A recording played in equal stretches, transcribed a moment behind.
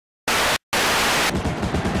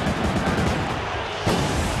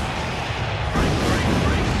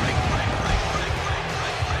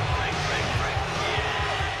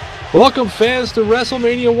Welcome, fans, to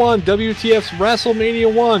WrassleMania 1, WTF's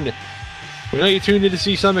WrassleMania 1. We know you tuned in to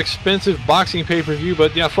see some expensive boxing pay-per-view,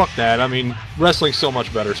 but yeah, fuck that. I mean, wrestling's so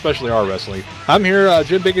much better, especially our wrestling. I'm here,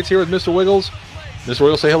 Jim Biggett's here with Mr. Wiggles. Mr.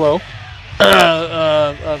 Wiggles, say hello.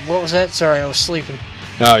 What was that? Sorry, I was sleeping.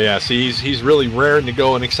 Oh, yeah, see, he's really raring to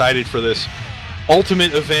go and excited for this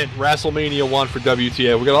ultimate event, WrassleMania 1 for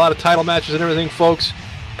WTF. We got a lot of title matches and everything, folks,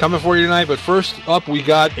 coming for you tonight, but first up, we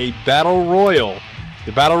got a Battle Royal.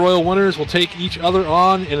 The Battle Royal winners will take each other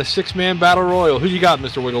on in a six-man Battle Royal. Who you got,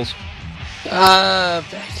 Mr. Wiggles?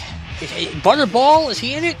 Butterball, is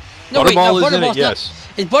he in it? No, Butterball is in it, yes.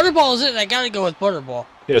 If Butterball is in it, I gotta go with Butterball.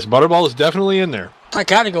 Yes, Butterball is definitely in there. I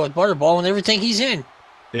gotta go with Butterball and everything he's in.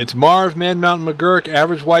 It's Marv, Man Mountain McGurk,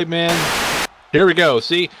 Average White Man. Here we go.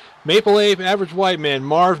 See, Maple Ape, Average White Man,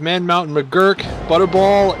 Marv, Man Mountain McGurk,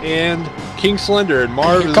 Butterball, and King Slender. And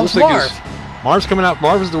Marv is Marv. Marv's coming out.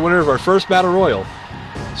 Marv is the winner of our first Battle Royal.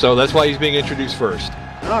 So that's why he's being introduced first.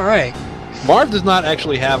 All right. Marv does not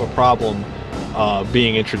actually have a problem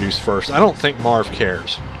being introduced first. I don't think Marv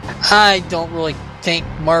cares. I don't really think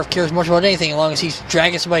Marv cares much about anything as long as he's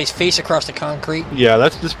dragging somebody's face across the concrete. Yeah,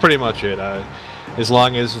 that's pretty much it. As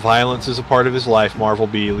long as violence is a part of his life, Marv will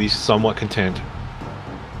be at least somewhat content.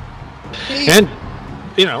 And,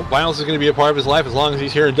 you know, violence is going to be a part of his life as long as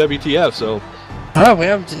he's here in WTF, so... Oh,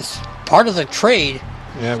 well, it's part of the trade.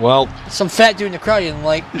 Yeah, well... Some fat dude in the crowd you didn't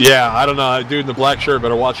like. Yeah, I don't know. Dude in the black shirt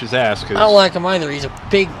better watch his ass. Cause... I don't like him either. He's a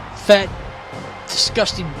big, fat,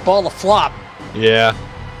 disgusting ball of flop. Yeah.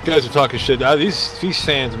 You guys are talking shit. These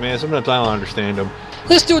fans, man, sometimes I don't understand them.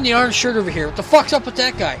 This dude in the orange shirt over here. What the fuck's up with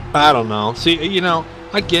that guy? I don't know. See, you know,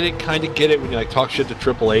 I get it, kind of get it when you like talk shit to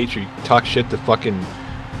Triple H or you talk shit to fucking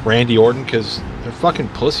Randy Orton because they're fucking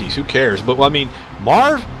pussies. Who cares? But, well, I mean,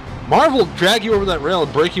 Marv will drag you over that rail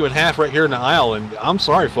and break you in half right here in the aisle, and I'm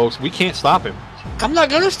sorry, folks, we can't stop him. I'm not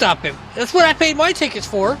going to stop him. That's what I paid my tickets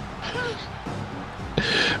for.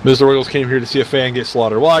 Mr. Wiggles came here to see a fan get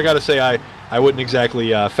slaughtered. Well, I got to say, I wouldn't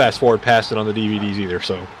exactly fast forward past it on the DVDs either,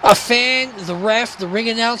 so. A fan, the ref, the ring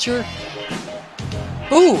announcer.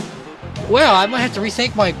 Ooh, well, I might have to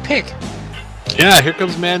rethink my pick. Yeah, here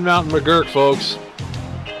comes Man Mountain McGurk, folks.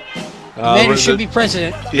 Man who should be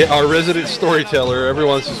president. Yeah, our resident storyteller.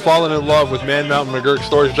 Everyone's just fallen in love with Man Mountain McGurk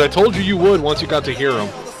stories, which I told you would once you got to hear them.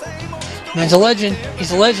 Man's a legend.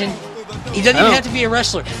 He's a legend. He doesn't even have to be a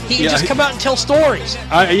wrestler. He can just come out and tell stories.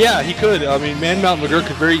 Yeah, he could. I mean, Man Mountain McGurk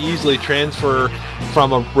could very easily transfer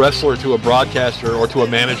from a wrestler to a broadcaster or to a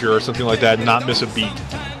manager or something like that and not miss a beat.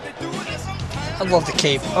 I love the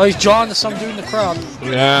cape. Oh, he's jawing to some dude in the crowd.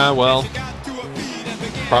 Yeah, well,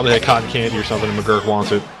 probably had cotton candy or something and McGurk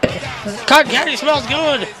wants it. Cotton candy smells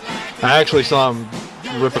good. I actually saw him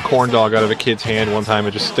rip a corn dog out of a kid's hand one time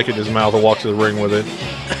and just stick it in his mouth and walk to the ring with it.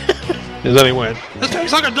 And then he went, "This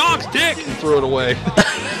tastes like a dog's dick!" and threw it away.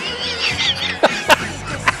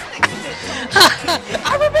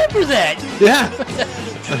 I remember that. Yeah.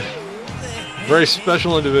 Very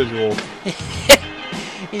special individual.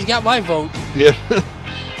 He's got my vote. Yeah.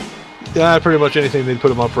 Yeah, pretty much anything they'd put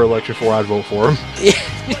him up for election for, I'd vote for him.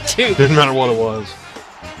 Yeah, me too. Didn't matter what it was.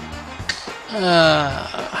 Yeah.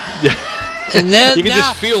 And then you can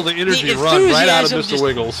just feel the energy run right out of Mr.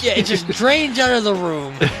 Wiggles. Yeah, it just drains out of the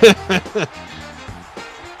room.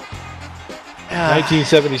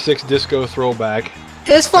 1976 disco throwback.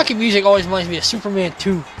 This fucking music always reminds me of Superman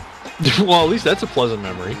 2. Well, at least that's a pleasant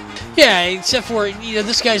memory. Yeah, except for, you know,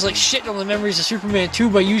 this guy's like shitting on the memories of Superman 2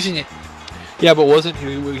 by using it. Yeah, but wasn't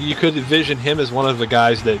you could envision him as one of the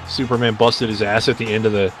guys that Superman busted his ass at the end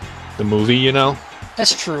of the movie, you know?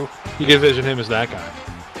 That's true. You could envision him as that guy.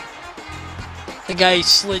 The guy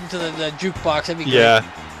slid into the jukebox. That'd be great. Yeah.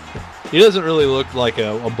 He doesn't really look like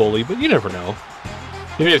a bully, but you never know.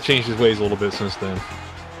 He may have changed his ways a little bit since then.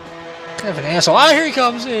 Kind of an asshole. Oh, here he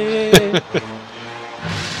comes. Look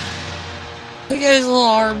at his little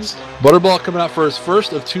arms. Butterball coming out for his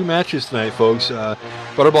first of two matches tonight, folks.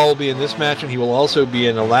 Butterball will be in this match, and he will also be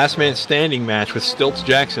in a last man standing match with Stilts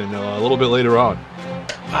Jackson a little bit later on.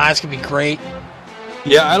 Ah, that's going to be great.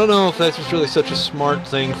 Yeah, I don't know if that's just really such a smart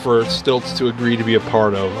thing for Stilts to agree to be a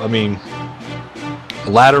part of. I mean, a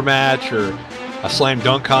ladder match or a slam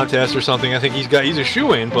dunk contest or something. I think he's a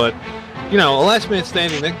shoo-in, but you know, a last man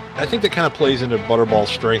standing. I think that kind of plays into Butterball's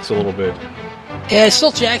strengths a little bit. Yeah,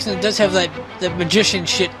 Stilt Jackson does have that magician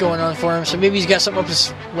shit going on for him, so maybe he's got something up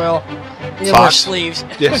his more sleeves.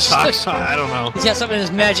 Yeah, socks. I don't know. He's got something in his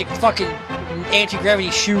magic fucking anti-gravity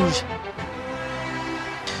shoes.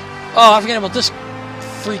 Oh, I forgot about this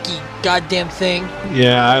freaky goddamn thing.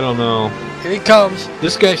 Yeah, I don't know. Here he comes.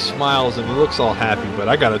 This guy smiles and he looks all happy, but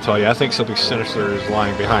I gotta tell you, I think something sinister is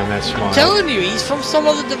lying behind that smile. I'm telling you, he's from some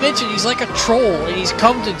other dimension. He's like a troll, and he's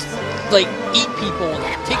come to, like, eat people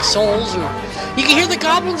and take souls. Or you can hear the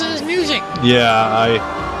goblins in his music. Yeah,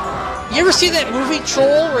 You ever see that movie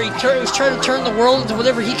Troll, where he was trying to turn the world into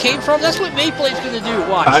whatever he came from? That's what Maple Ape's going to do.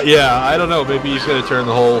 Watch. Yeah, I don't know. Maybe he's gonna turn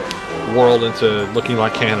the whole world into looking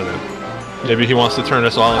like Canada. Maybe he wants to turn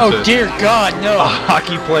us all into... Oh, dear God, no. A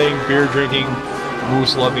hockey-playing, beer-drinking,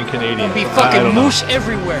 moose-loving Canadian. There'll be fucking moose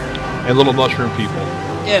everywhere. And little mushroom people.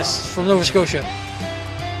 Yes, from Nova Scotia.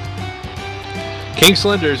 King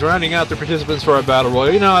Slender is rounding out the participants for our Battle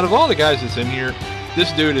Royal. You know, out of all the guys that's in here,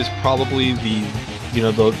 this dude is probably the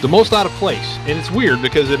most out of place. And it's weird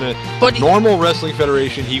because in a normal wrestling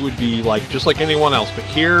federation, he would be like just like anyone else. But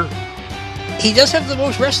here... He does have the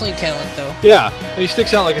most wrestling talent, though. Yeah, and he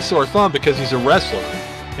sticks out like a sore thumb because he's a wrestler.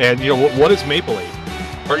 And, you know, what is Maple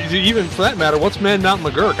Ape? Or even, for that matter, what's Man Mountain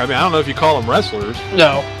McGurk? I mean, I don't know if you call them wrestlers.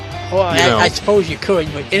 No. Well, I suppose you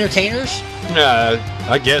could, but entertainers? Yeah,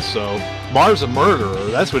 I guess so. Marv's a murderer.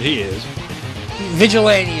 That's what he is.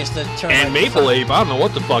 Vigilante is the term. And Maple Ape, I don't know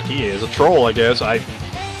what the fuck he is. A troll, I guess. I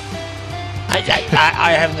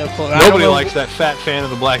have no clue. Nobody likes that fat fan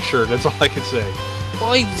in the black shirt. That's all I can say.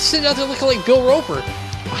 Well, he's sitting out there looking like Bill Roper.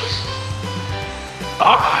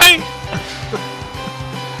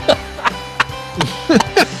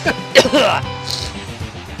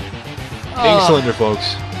 King Slender,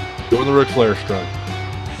 folks. Doing the Ric Flair strut.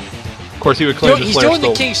 Of course, he would claim that Flair stole. He's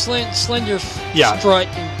doing the King Slender strut.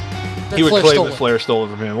 And he would claim that Flair stole it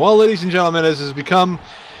from him. Well, ladies and gentlemen, as has become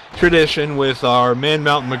tradition with our Man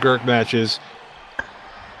Mountain McGurk matches,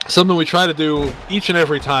 something we try to do each and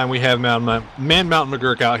every time we have Man Mountain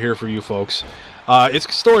McGurk out here for you folks.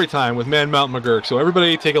 It's story time with Man Mountain McGurk, so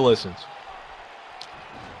everybody take a listen.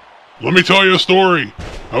 Let me tell you a story.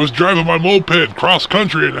 I was driving my moped cross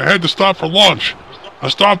country and I had to stop for lunch. I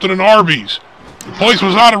stopped at an Arby's. The place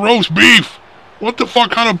was out of roast beef. What the fuck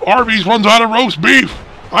kind of Arby's runs out of roast beef?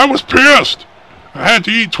 I was pissed. I had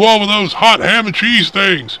to eat 12 of those hot ham and cheese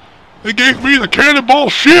things. They gave me the cannonball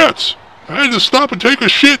shits. I had to stop and take a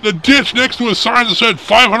shit in the ditch next to a sign that said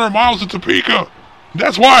 500 miles to Topeka.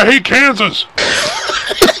 That's why I hate Kansas.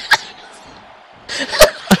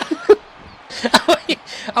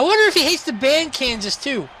 I wonder if he hates the band Kansas,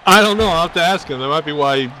 too. I don't know. I'll have to ask him. That might be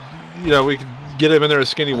why, we could get him in there as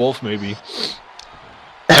Skinny Wolf, maybe.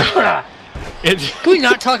 Can we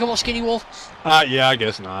not talk about Skinny Wolf? Yeah, I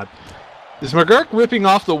guess not. Is McGurk ripping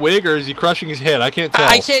off the wig, or is he crushing his head? I can't tell.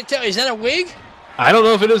 I can't tell. Is that a wig? I don't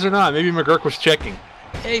know if it is or not. Maybe McGurk was checking.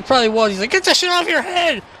 Yeah, he probably was. He's like, get that shit off your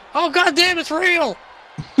head! Oh, goddamn, it's real!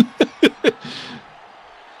 He's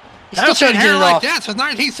still trying to get it off. That since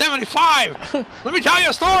 1975! Let me tell you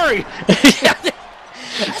a story!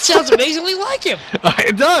 That sounds amazingly like him.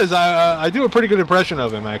 It does. I do a pretty good impression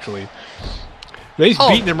of him, actually. He's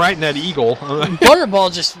beating him right in that eagle.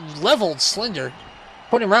 Butterball just leveled Slender.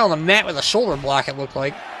 Put him around on the mat with a shoulder block, it looked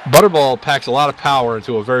like. Butterball packs a lot of power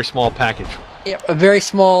into a very small package. Yeah, a very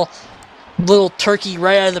small little turkey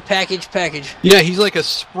right out of the package. Yeah, he's like a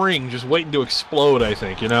spring just waiting to explode, I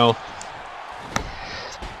think,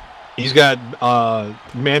 He's got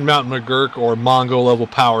Man Mountain McGurk or Mongo level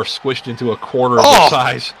power squished into a quarter of the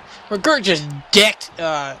size. McGurk just decked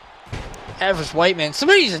average white man.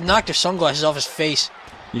 Somebody just knocked their sunglasses off his face.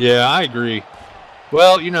 Yeah, I agree.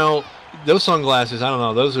 Well, those sunglasses, I don't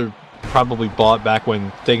know, those are probably bought back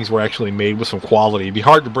when things were actually made with some quality. It'd be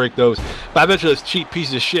hard to break those. But I bet you those cheap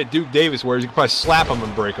pieces of shit Duke Davis wears, you could probably slap them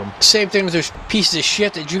and break them. Same thing with those pieces of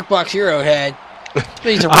shit that Jukebox Hero had.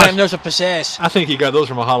 These are random notes of possess. I think he got those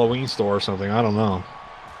from a Halloween store or something. I don't know.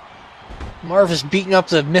 Marv is beating up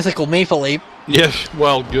the mythical Maple Ape. Yes,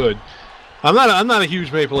 well, good. I'm not a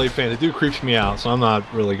huge Maple Ape fan. The dude creeps me out, so I'm not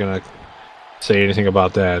really gonna say anything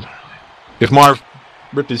about that. If Marv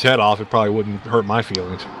ripped his head off, it probably wouldn't hurt my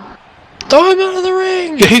feelings. Throw him out of the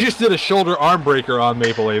ring! He just did a shoulder arm breaker on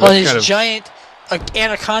Maple Ape. On his giant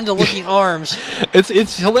anaconda-looking arms.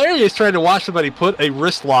 It's hilarious trying to watch somebody put a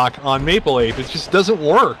wrist lock on Maple Ape. It just doesn't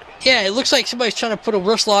work. Yeah, it looks like somebody's trying to put a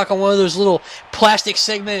wrist lock on one of those little plastic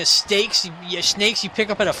segmented snakes you pick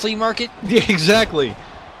up at a flea market. Yeah, exactly.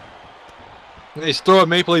 They just throw a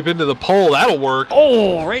Maple Ape into the pole. That'll work.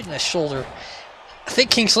 Oh, right in the shoulder. I think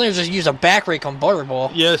King Slender just used a back rake on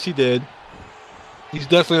Butterball. Yes, he did. He's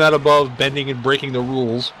definitely not above bending and breaking the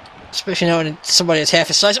rules. Especially knowing somebody that's half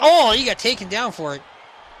his size. Oh, he got taken down for it.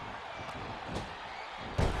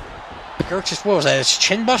 Gurk just, what was that, his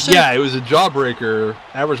chin buster? Yeah, it was a jawbreaker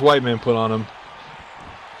Average White Man put on him.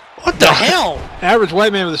 What the hell? Average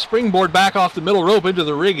White Man with a springboard back off the middle rope into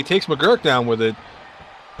the ring. He takes McGurk down with it.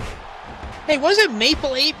 Hey, wasn't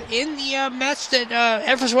Maple Ape in the match that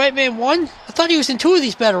Everest White Man won? I thought he was in 2 of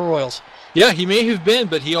these Battle Royals. Yeah, he may have been,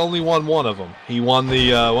 but he only won one of them. He won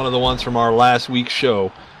the one of the ones from our last week's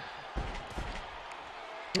show.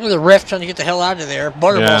 The ref trying to get the hell out of there.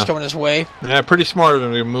 Butterball's coming his way. Yeah, pretty smart of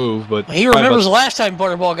him to move, but... He remembers the last time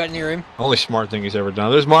Butterball got near him. Only smart thing he's ever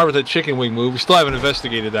done. There's Marv with that chicken wing move. We still haven't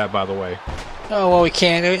investigated that, by the way. Oh, well, we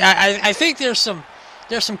can't. I think there's some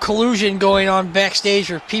collusion going on backstage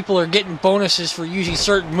where people are getting bonuses for using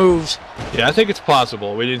certain moves. Yeah, I think it's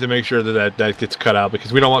possible. We need to make sure that gets cut out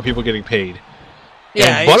because we don't want people getting paid.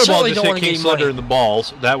 Yeah, and Butterball just hit King Slender in the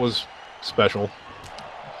balls. That was special.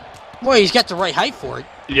 Well, he's got the right height for it.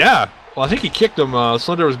 Yeah. Well, I think he kicked him.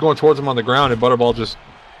 Slender was going towards him on the ground, and Butterball just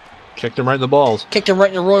kicked him right in the balls. Kicked him right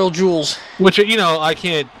in the Royal Jewels. Which, you know, I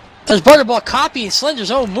can't... Because Butterball copying Slender's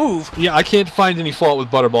own move. Yeah, I can't find any fault with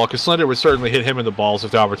Butterball, because Slender would certainly hit him in the balls if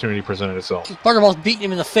the opportunity presented itself. Butterball's beating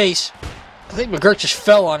him in the face. I think McGurk just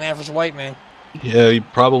fell on Average White Man. Yeah, he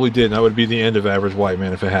probably did, and that would be the end of Average White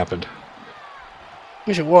Man if it happened.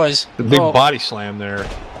 Wish it was. The big body slam there.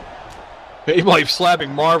 Maple Ape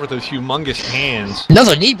slapping Marv with those humongous hands.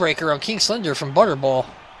 Another knee breaker on King Slender from Butterball.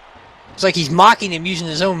 It's like he's mocking him using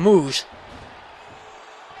his own moves.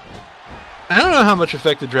 I don't know how much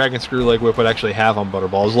effect the Dragon Screw Leg Whip would actually have on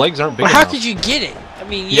Butterball. His legs aren't big enough. How could you get it? I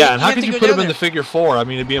mean, and how could you put him in the figure 4? I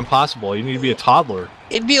mean, it'd be impossible. You need to be a toddler.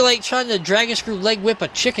 It'd be like trying to Dragon Screw Leg Whip a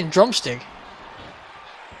chicken drumstick.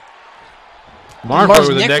 Marv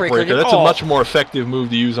with a neck breaker. That's a much more effective move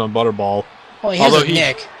to use on Butterball. Well, he has a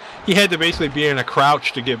neck. He had to basically be in a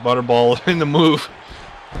crouch to get Butterball in the move.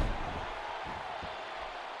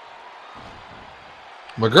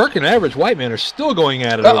 McGurk and Average White Man are still going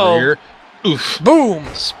at it over here. Oof. Boom.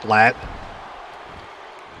 Splat.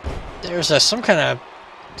 There's some kind of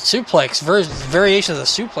suplex, variation of the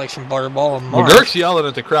suplex from Butterball and Marv. McGurk's yelling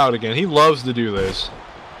at the crowd again. He loves to do this.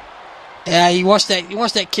 Yeah, he wants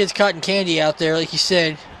that kid's cotton candy out there, like he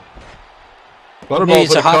said. Butterball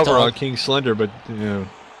put a cover on King Slender, but, you know.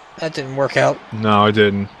 That didn't work out. No, it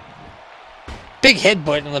didn't. Big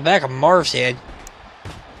headbutt in the back of Marv's head.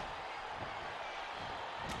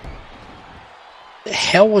 The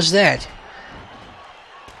hell was that?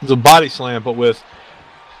 It was a body slam, but with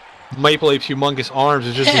Maple Ape's humongous arms,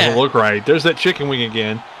 it just doesn't look right. There's that chicken wing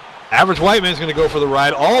again. Average White Man's going to go for the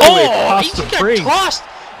ride all the way across the ring. Tossed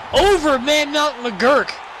over Man Mountain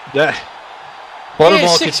McGurk. That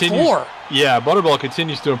Butterball continues. Yeah, Butterball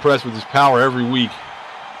continues to impress with his power every week.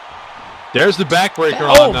 There's the backbreaker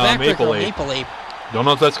on Maple Ape. Don't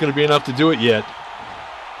know if that's going to be enough to do it yet.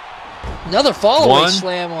 Another follow-away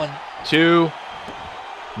slam on. 2.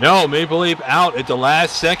 No, Maple Ape out at the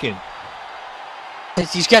last second.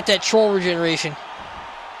 He's got that troll regeneration.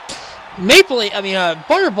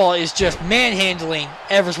 Butterball is just manhandling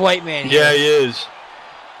Average White Man here. Yeah, he is.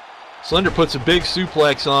 Slender puts a big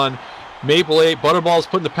suplex on Maple Ape. Butterball's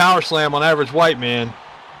putting the power slam on Average White Man.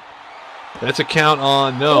 That's a count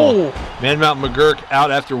on Man Mountain McGurk out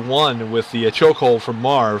after 1 with the chokehold from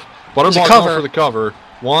Marv. Butterball going for the cover.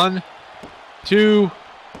 1, 2,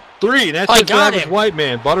 3. And that's it for Average White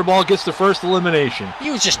Man. Butterball gets the first elimination. He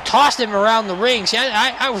was just tossing him around the ring. See,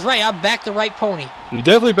 I was right. I backed the right pony. You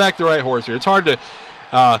definitely backed the right horse here. It's hard to...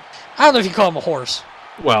 I don't know if you call him a horse.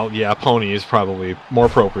 Well, yeah, pony is probably more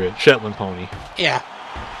appropriate. Shetland pony. Yeah.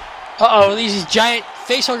 Uh-oh, these giant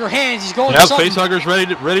facehugger hands. He's going to something. Facehugger's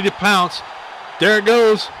ready to pounce. There it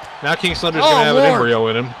goes. Now King Slender's going to have an embryo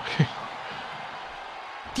in him.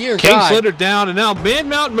 Dear King God. Slender down, and now Man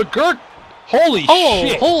Mountain McGurk. Holy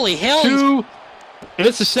shit. Holy hell. 2. And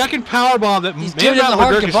it's the second powerbomb that Man Mountain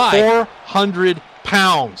McGurk is 400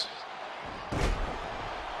 pounds.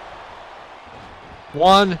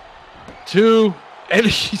 1, 2, and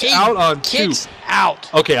he's out on 2.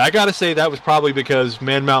 Out. Okay, I got to say that was probably because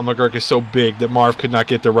Man Mountain McGurk is so big that Marv could not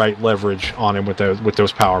get the right leverage on him with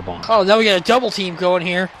those power bombs. Oh, now we got a double team going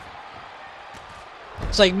here.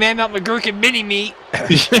 It's like Man Mountain McGurk and Mini-Me.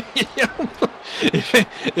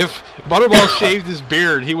 If Butterball shaved his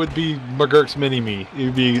beard, he would be McGurk's Mini-Me. He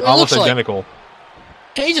would be almost identical.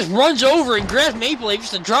 And he just runs over and grabs Maple Ape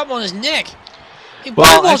just to drop him on his neck.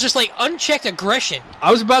 Butterball's just like unchecked aggression.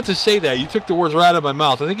 I was about to say that. You took the words right out of my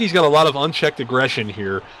mouth. I think he's got a lot of unchecked aggression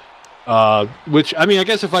here. Which, I mean, I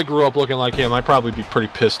guess if I grew up looking like him, I'd probably be pretty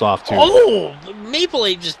pissed off too. Oh, Maple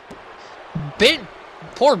Ape just bit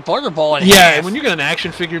poor Butterball in half. Yeah, and when you got an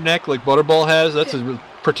action figure neck like Butterball has, that's a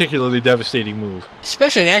particularly devastating move.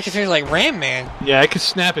 Especially an action figure like Ram Man. Yeah, it could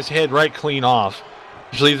snap his head right clean off.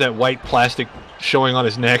 Just leave that white plastic showing on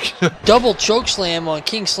his neck. Double choke slam on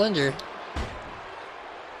King Slender.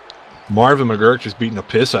 Marv and McGurk just beating the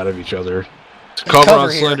piss out of each other. Cover on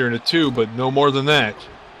here. Slender in a 2, but no more than that.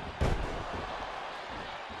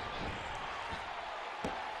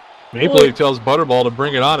 Maple Leaf tells Butterball to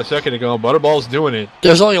bring it on a second ago. Butterball's doing it.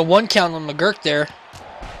 There's only a 1 count on McGurk there.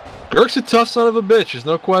 Girk's a tough son of a bitch, there's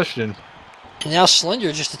no question. And now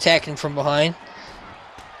Slender just attacking from behind.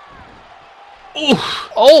 Oof.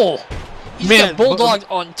 Oh! He's Man, got Bulldog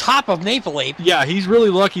on top of Maple Leaf. Yeah, he's really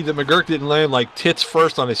lucky that McGurk didn't land like tits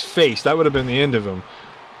first on his face. That would have been the end of him.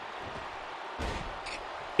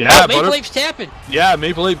 Yeah, Maple Leaf's tapping. Yeah,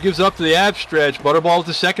 Maple Leaf gives up to the ab stretch. Butterball's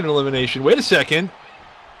the second elimination. Wait a second.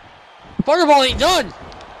 Butterball ain't done.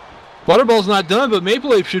 Butterball's not done, but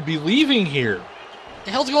Maple Leaf should be leaving here. What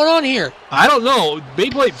the hell's going on here? I don't know.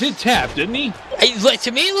 Maple Leaf did tap, didn't he?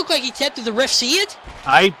 To me, it looked like he tapped. Did the ref see it?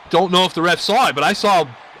 I don't know if the ref saw it, but I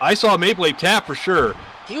saw Maple Leaf tap for sure.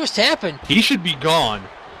 He was tapping. He should be gone.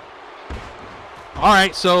 All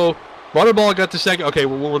right, so Butterball got the second. Okay,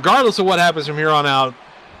 well, regardless of what happens from here on out,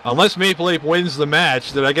 unless Maple Leaf wins the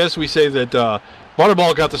match, then I guess we say that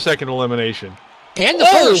Butterball got the second elimination. And the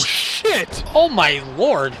first. Oh, shit. Oh, my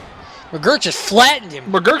Lord. McGurk just flattened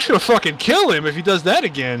him. McGurk's going to fucking kill him if he does that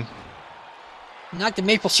again. Knocked the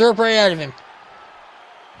maple syrup right out of him.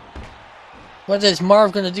 What is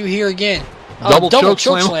Marv going to do here again? Double choke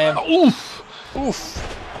slam. Oof.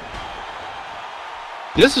 Oof.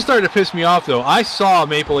 This is starting to piss me off, though. I saw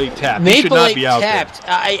Maple Leaf tap. He should not be out tapped.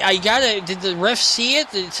 there. Did the ref see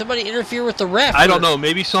it? Did somebody interfere with the ref? I don't know.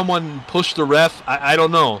 Maybe someone pushed the ref. I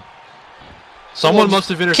don't know. Someone must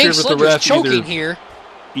have interfered with the ref choking here.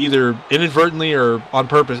 Either inadvertently or on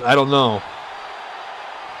purpose. I don't know.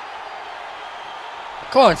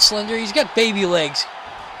 Come on, Slender. He's got baby legs.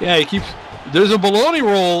 Yeah, he keeps... There's a baloney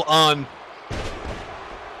roll on...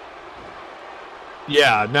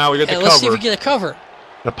 Yeah, now we got the cover. Let's see if we get a cover.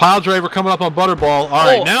 The pile driver coming up on Butterball. All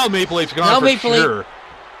right, now Maple Leaf's gone for sure.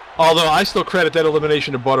 Although I still credit that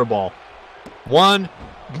elimination to Butterball. 1...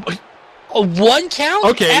 A 1 count?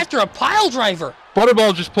 Okay. After a pile driver.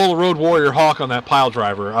 Butterball just pulled a Road Warrior Hawk on that pile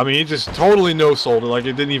driver. I mean, he just totally no-sold it like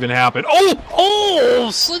it didn't even happen. Oh! Oh!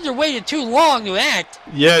 Slender waited too long to act.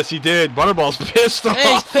 Yes, he did. Butterball's pissed off.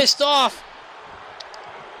 Hey, he's pissed off.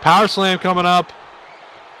 Power slam coming up.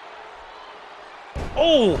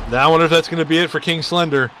 Oh! Now I wonder if that's going to be it for King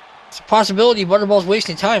Slender. It's a possibility Butterball's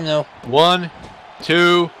wasting time, though. 1,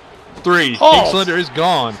 2, 3. Oh. King Slender is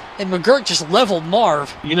gone. And McGurk just leveled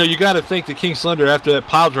Marv. You know, you got to think that King Slender, after that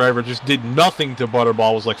pile driver, just did nothing to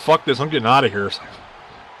Butterball. Was like, fuck this, I'm getting out of here.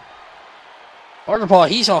 Butterball,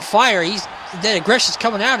 he's on fire. That aggression's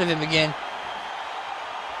coming out of him again.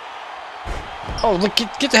 Oh, look,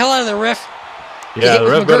 get the hell out of there, ref. Yeah, the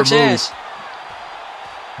ref better move. Ass.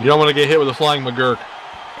 You don't want to get hit with a flying McGurk.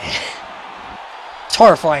 It's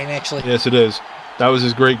horrifying, actually. Yes, it is. That was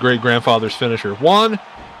his great-great-grandfather's finisher. 1,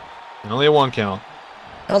 and only a 1 count.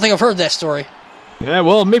 I don't think I've heard that story. Yeah,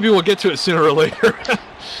 well, maybe we'll get to it sooner or later.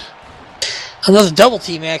 Another double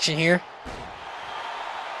team action here.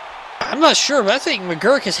 I'm not sure, but I think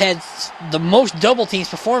McGurk has had the most double teams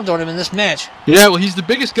performed on him in this match. Yeah, well, he's the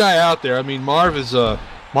biggest guy out there. I mean, Marv's a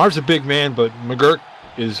big man, but McGurk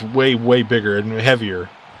is way, way bigger and heavier.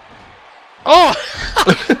 Oh!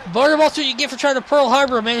 Butterball, that's what you get for trying to Pearl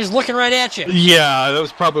Harbor a man who's looking right at you. Yeah, that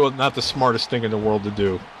was probably not the smartest thing in the world to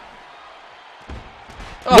do.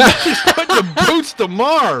 Oh. Now he's putting the boots to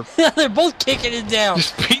Marv. They're both kicking it down.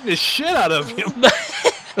 Just beating the shit out of him.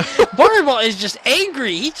 Butterball is just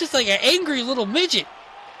angry. He's just like an angry little midget.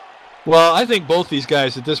 Well, I think both these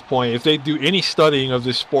guys at this point, if they do any studying of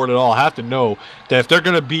this sport at all, have to know that if they're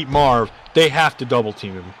going to beat Marv, they have to double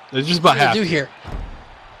team him. They just about have to. What do here?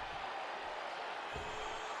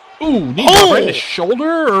 Ooh, knee drop right in the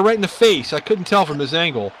shoulder or right in the face? I couldn't tell from this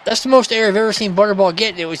angle. That's the most air I've ever seen Butterball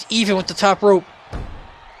get. It was even with the top rope.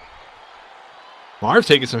 Marv's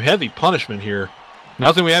taking some heavy punishment here.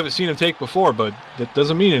 Nothing we haven't seen him take before, but that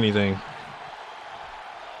doesn't mean anything.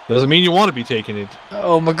 Doesn't mean you want to be taking it.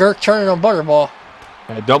 Oh, McGurk turning on Butterball.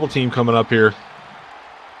 Double team coming up here.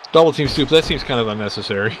 Double team soup, that seems kind of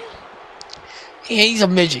unnecessary. Yeah, he's a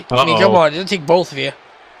midget. I mean, come on, it'll take both of you.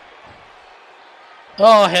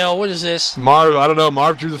 Oh, hell, what is this? Marv, I don't know.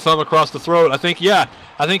 Marv drew the thumb across the throat. I think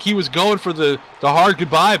he was going for the hard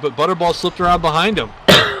goodbye, but Butterball slipped around behind him.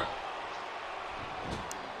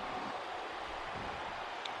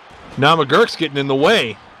 Now McGurk's getting in the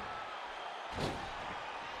way.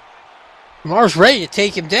 Marv's ready to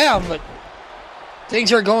take him down, but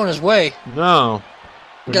things aren't going his way. No.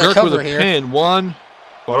 McGurk with a pin. 1.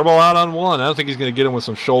 Butterball out on 1. I don't think he's going to get him with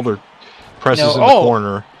some shoulder presses in the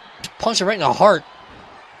corner. Punch him right in the heart.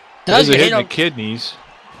 Now he's going to hit the kidneys.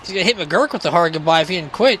 He's going to hit McGurk with the hard goodbye if he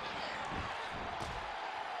didn't quit.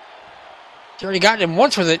 He's already gotten him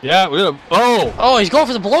once with it. Yeah, Oh, he's going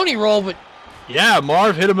for the baloney roll, but yeah,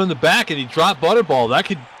 Marv hit him in the back and he dropped Butterball.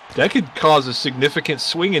 That could cause a significant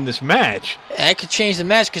swing in this match. that could change the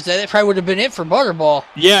match because that probably would have been it for Butterball.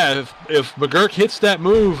 Yeah, if McGurk hits that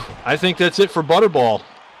move, I think that's it for Butterball.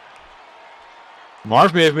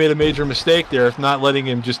 Marv may have made a major mistake there if not letting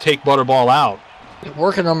him just take Butterball out.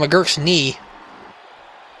 Working on McGurk's knee.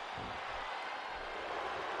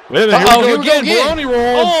 Wait a minute, here we go again. Baloney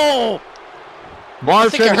roll. Oh!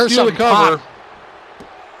 Marv trying to steal the cover. Pop.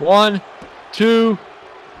 1, 2.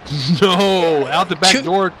 No, out the back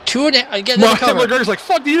door. Two and a, get another cover. McGurk's like,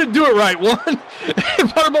 fuck, you didn't do it right. 1, and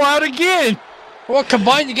Butterball out again. Well,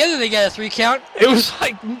 combined together, they got a 3 count. It was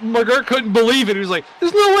like McGurk couldn't believe it. He was like,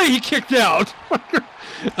 there's no way he kicked out.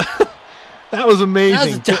 That was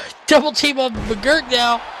amazing. That was a double team on McGurk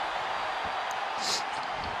now.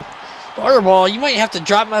 Butterball, you might have to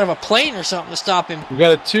drop him out of a plane or something to stop him. We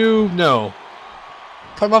got a 2, no.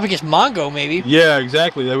 Put him up against Mongo, maybe. Yeah,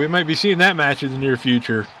 exactly. We might be seeing that match in the near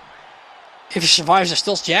future. If he survives the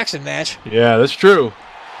Stilts Jackson match. Yeah, that's true.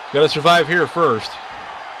 Got to survive here first.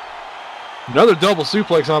 Another double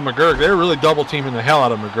suplex on McGurk. They're really double teaming the hell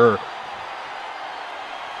out of McGurk.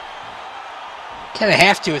 Kind of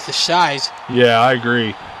have to with his size. Yeah, I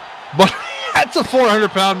agree. But that's a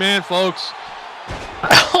 400-pound man, folks.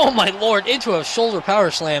 Oh, my Lord. Into a shoulder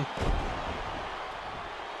power slam.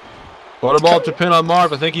 Butterball to pin on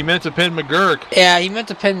Marv. I think he meant to pin McGurk. Yeah, he meant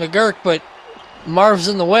to pin McGurk, but Marv's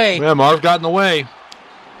in the way. Yeah, Marv got in the way.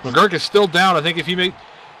 McGurk is still down. I think if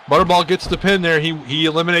Butterball gets the pin there, he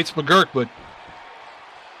eliminates McGurk, but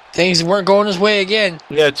things weren't going his way again.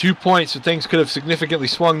 Yeah, 2 points, so things could have significantly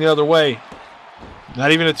swung the other way.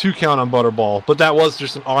 Not even a 2 count on Butterball, but that was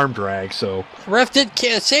just an arm drag, so. Ref did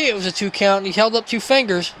say it was a 2 count, and he held up 2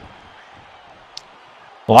 fingers.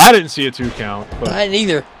 Well, I didn't see a 2 count. But I didn't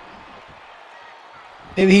either.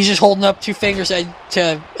 Maybe he's just holding up 2 fingers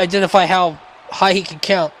to identify how high he can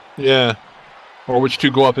count. Yeah. Or which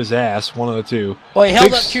 2 go up his ass, one of the 2. Well, he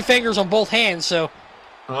held up 2 fingers on both hands, so.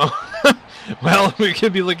 Oh. Well, we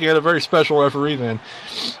could be looking at a very special referee then.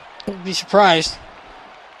 Wouldn't be surprised.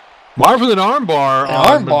 Marv with an armbar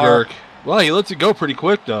on armbar. McGurk. Well, he lets it go pretty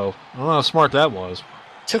quick, though. I don't know how smart that was.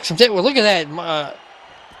 Took some well, look at that.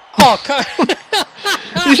 Oh, cut.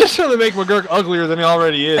 He's just trying to make McGurk uglier than he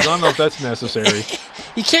already is. I don't know if that's necessary.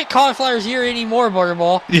 You can't cauliflower's ear anymore,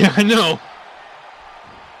 Butterball. Yeah, I know.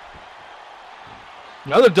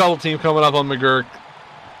 Another double team coming up on McGurk.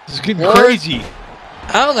 This is getting crazy.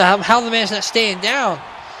 I don't know how the man's not staying down.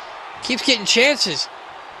 Keeps getting chances.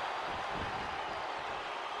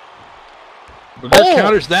 McGurk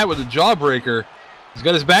counters that with a jawbreaker. He's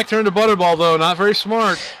got his back turned to Butterball, though. Not very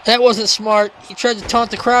smart. That wasn't smart. He tried to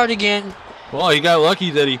taunt the crowd again. Well, he got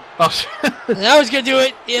lucky that he... Oh. Now he's going to do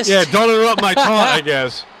it. Yes. Yeah, don't interrupt my taunt, I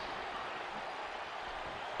guess.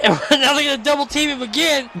 And now they're going to double team him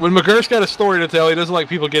again. When McGurk's got a story to tell, he doesn't like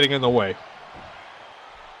people getting in the way.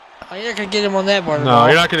 Oh, you're not going to get him on that, Butterball. No,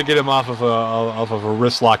 you're not going to get him off of a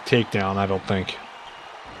wrist lock takedown, I don't think.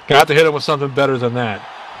 Gonna have to hit him with something better than that.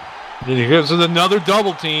 Then he gives it another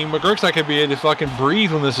double team. McGurk's not going to be able to fucking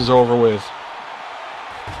breathe when this is over with.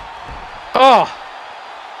 Oh.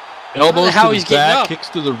 Elbows to the back, kicks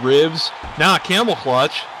to the ribs. Now a camel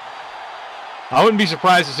clutch. I wouldn't be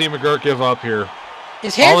surprised to see McGurk give up here.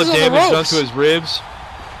 His hands all the was damage on the ropes. done to his ribs.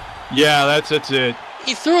 Yeah, that's it.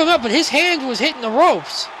 He threw him up, but his hand was hitting the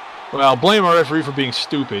ropes. Well, blame our referee for being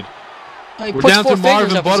stupid. We're down to Marv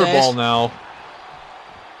and Butterball now.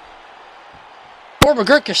 Poor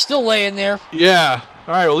McGurk is still laying there. Yeah.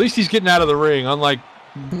 All right, well, at least he's getting out of the ring, unlike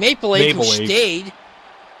Maple Leaf, who stayed.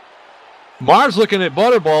 Marv's looking at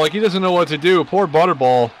Butterball like he doesn't know what to do. Poor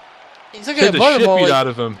Butterball. He's looking at Butterball. The shit beat out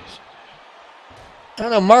of him. I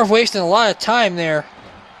don't know, Marv wasting a lot of time there.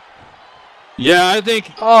 Yeah, I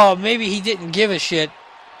think... Oh, maybe he didn't give a shit.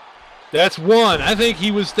 That's 1. I think he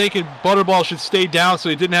was thinking Butterball should stay down so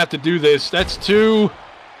he didn't have to do this. That's 2.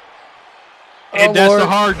 And that's the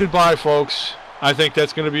hard goodbye, folks. I think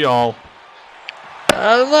that's going to be all.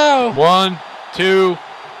 I don't know. 1, 2,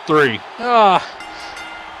 3. Oh.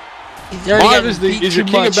 Marv is your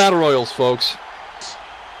king of battle royals, folks.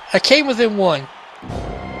 I came within 1.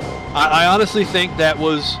 I honestly think that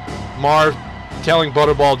was Marv telling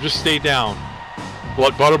Butterball, just stay down.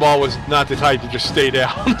 But Butterball was not the type to just stay down.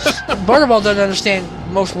 Butterball doesn't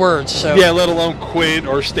understand most words, so... Yeah, let alone quit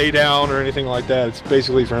or stay down or anything like that. It's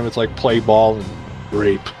basically, for him, it's like play ball and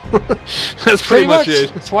rape. That's pretty much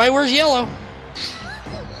it. That's why he wears yellow.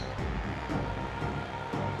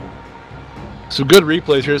 Some good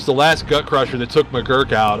replays here. It's the last gut crusher that took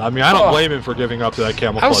McGurk out. I mean, I don't blame him for giving up to that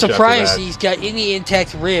camel clutch. I was surprised after that. he's got any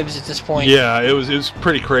intact ribs at this point. Yeah, it was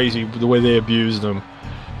pretty crazy the way they abused him.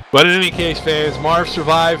 But in any case, fans, Marv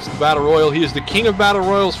survives the Battle Royal. He is the king of Battle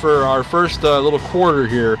Royals for our first little quarter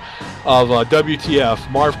here of WTF.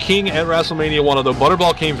 Marv King at WrassleMania 1, although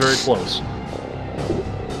Butterball came very close.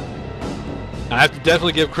 I have to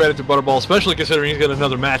definitely give credit to Butterball, especially considering he's got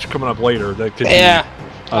another match coming up later. That could yeah. be,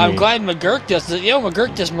 I'm glad McGurk does. Does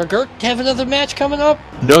McGurk have another match coming up?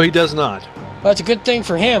 No, he does not. Well, that's a good thing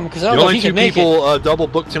for him, because I don't the know only if he two can make people double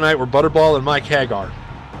booked tonight were Butterball and Mike Hagar.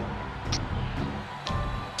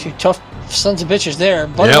 Two tough sons of bitches there.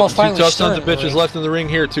 Butterball's finally two tough sons of stirring bitches left in the ring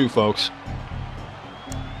here too, folks.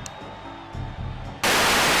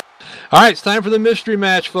 All right, it's time for the mystery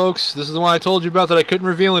match, folks. This is the one I told you about that I couldn't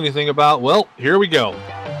reveal anything about. Well, here we go.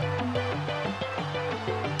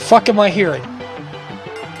 Fuck am I hearing?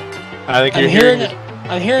 I think you're hearing...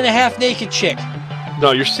 I'm hearing a half-naked chick.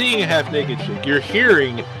 No, you're seeing a half-naked chick. You're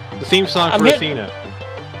hearing the theme song for Athena.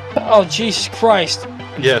 Oh, Jesus Christ.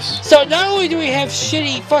 Yes. So not only do we have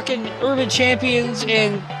shitty fucking urban champions,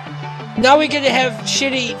 and now we get to have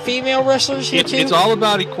shitty female wrestlers here too? It's all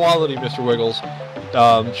about equality, Mr. Wiggles.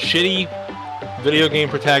 Shitty video game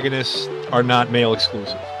protagonists are not male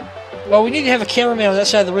exclusive. Well, we need to have a cameraman on that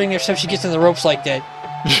side of the ring there so she gets in the ropes like that.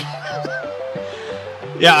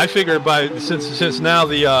 Yeah, I figured since now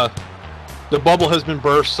the bubble has been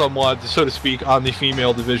burst somewhat, so to speak, on the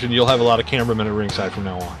female division, you'll have a lot of cameramen at ringside from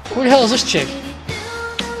now on. Who the hell is this chick?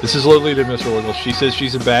 This is Lolita, Mr. Wiggles. She says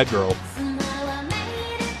she's a bad girl.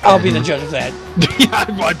 I'll be the judge of that. Yeah,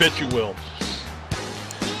 I bet you will.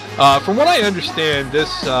 From what I understand,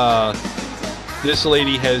 this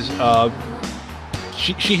lady has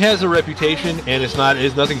she has a reputation, and it's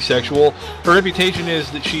nothing sexual. Her reputation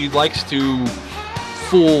is that she likes to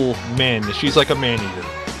fool men. She's like a man eater.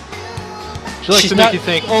 She likes to make you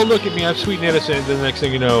think, "Oh, look at me, I'm sweet and innocent." And then the next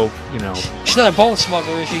thing you know. She's not a bone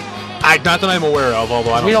smuggler, is she? Not that I'm aware of,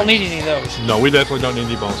 although we don't need any of those. No, we definitely don't need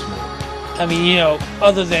any bone smuggler. I mean,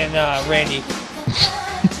 other than Randy.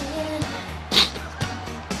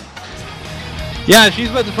 Yeah, she's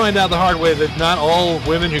about to find out the hard way that not all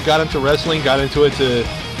women who got into wrestling got into it to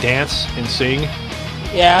dance and sing.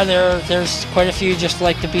 Yeah, there's quite a few just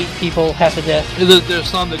like to beat people half to death. There's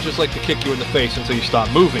some that just like to kick you in the face until you stop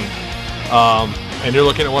moving. And you're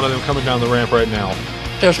looking at one of them coming down the ramp right now.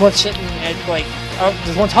 There's one sitting at,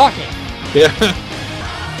 there's one talking. Yeah.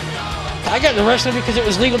 I got into wrestling because it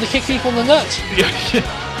was legal to kick people in the nuts. Yeah.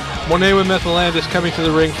 Monet with Methalandis coming to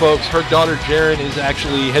the ring, folks. Her daughter Jaren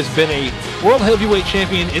has been a world heavyweight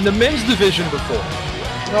champion in the men's division before.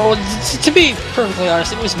 No, to be perfectly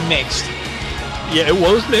honest, it was mixed. Yeah, it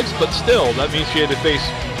was mixed, but still, that means she had to face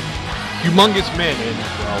humongous men. And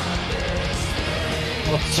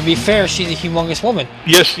well, to be fair, she's a humongous woman.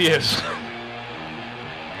 Yes, she is.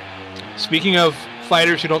 Speaking of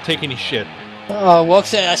fighters who don't take any shit. Well,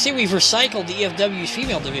 I see we've recycled the EFW's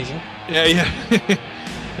female division. Yeah.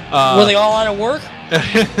 Were they all out of work?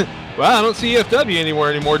 Well, I don't see EFW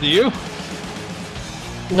anymore, do you?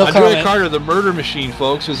 No Andrea comment. Carter, the Murder Machine,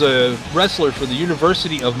 folks, is a wrestler for the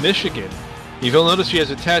University of Michigan. You'll notice she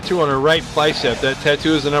has a tattoo on her right bicep. That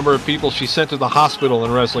tattoo is the number of people she sent to the hospital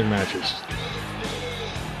in wrestling matches.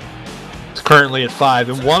 It's currently at 5,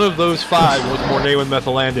 and one of those 5 was Monet with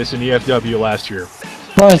Methalandis in EFW last year.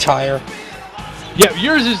 Mine's higher. Yeah,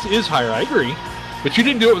 yours is higher, I agree. But you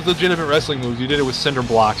didn't do it with legitimate wrestling moves. You did it with cinder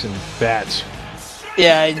blocks and bats.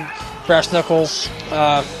 Yeah, brass knuckles,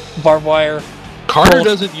 barbed wire. Carter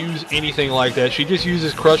doesn't use anything like that. She just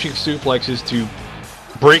uses crushing suplexes to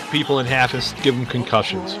break people in half and give them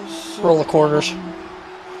concussions. Roll of quarters.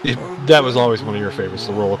 That was always one of your favorites,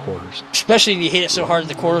 the roll of quarters. Especially if you hit it so hard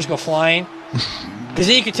that the quarters go flying. Because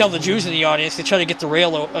then you can tell the Jews in the audience, they try to get the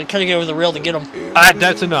rail, try to get over the rail to get them.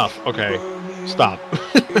 That's enough. Okay, stop.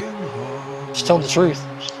 Just telling the truth.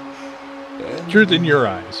 Truth in your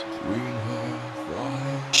eyes.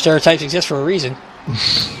 Stereotypes exist for a reason.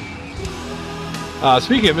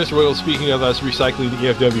 Speaking of Mr. Wiggles, speaking of us recycling the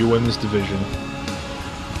EFW women's division,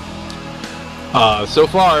 so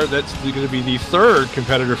far that's going to be the 3rd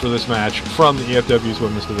competitor for this match from the EFW's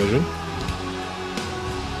women's division.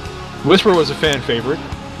 Whisper was a fan favorite.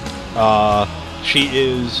 She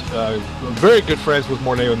is very good friends with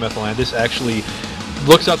Monet with Methalandis. Actually,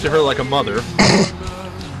 looks up to her like a mother.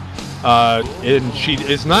 And she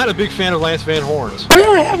is not a big fan of Lance Van Horn's. We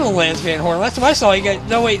don't have a Lance Van Horn. Last time I saw you got...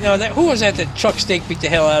 No, wait, no. Who was that Chuck Steak beat the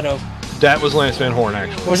hell out of? That was Lance Van Horn,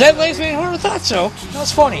 actually. Was that Lance Van Horn? I thought so.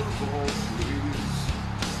 That's funny.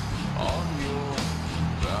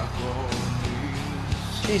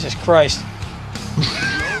 Jesus Christ.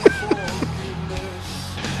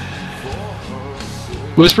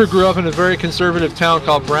 Whisper grew up in a very conservative town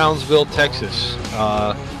called Brownsville, Texas.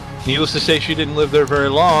 Needless to say, she didn't live there very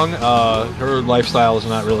long. Her lifestyle is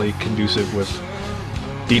not really conducive with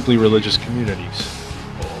deeply religious communities.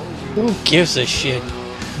 Who gives a shit?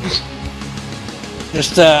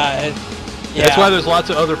 Just, yeah. That's why there's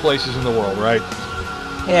lots of other places in the world, right?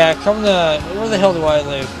 Yeah, come to... Where the hell do I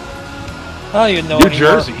live? I don't even know New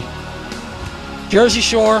anymore. Jersey. Jersey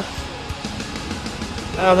Shore.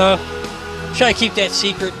 I don't know. Try to keep that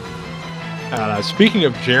secret. Speaking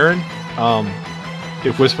of Jaren,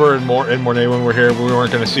 if Whisper and Mornay were here, we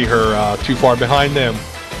weren't going to see her too far behind them.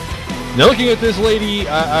 Now, looking at this lady,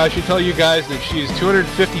 I should tell you guys that she's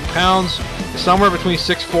 250 pounds, somewhere between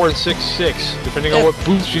 6'4" and 6'6", depending on what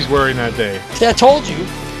boots she's wearing that day. I told you.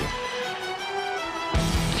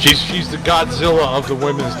 She's the Godzilla of the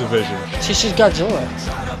women's division. She's Godzilla.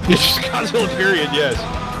 She's Godzilla, period, yes.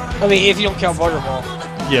 I mean, if you don't count Butterball.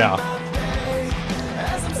 Yeah.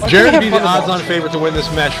 Jaren would be the odds-on favorite to win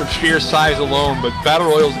this match from sheer size alone, but Battle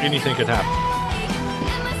Royals, anything can happen.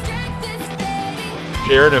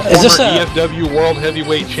 Jaren, a former EFW World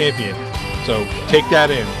Heavyweight Champion. So, take that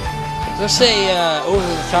in. Does it say over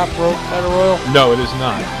the top rope Battle Royal? No, it is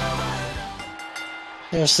not.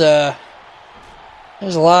 There's a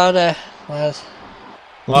lot of... A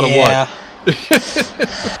lot of what?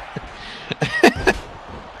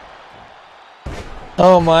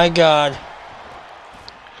 Oh my god.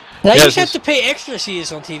 Now yeah, you have to pay extra to see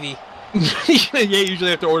this on TV. Yeah, you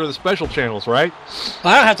usually have to order the special channels, right?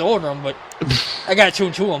 Well, I don't have to order them, but I gotta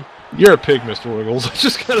tune to them. You're a pig, Mr. Wiggles. I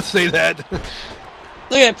just gotta say that. Look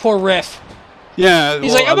at that poor ref. Yeah.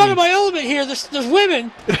 He's like, I'm out of my element here. There's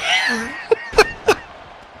women.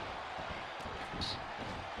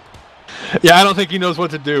 Yeah, I don't think he knows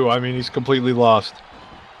what to do. I mean, he's completely lost.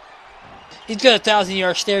 He's got a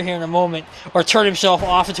 1,000-yard stare here in a moment, or turn himself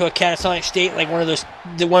off into a catatonic state like one of those.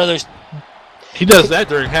 He does that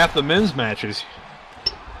during half the men's matches.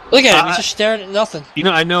 Look at him; he's just staring at nothing. You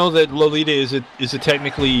know, I know that Lolita is a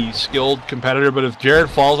technically skilled competitor, but if Jared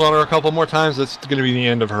falls on her a couple more times, that's going to be the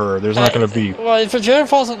end of her. There's not going to be. Well, if Jared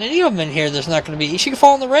falls on any of them in here, there's not going to be. She could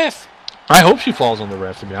fall on the ref. I hope she falls on the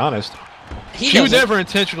ref. To be honest, she would never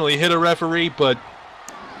intentionally hit a referee, but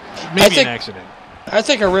maybe an accident. I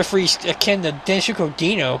think a referee's akin to Danshuko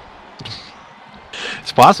Dino.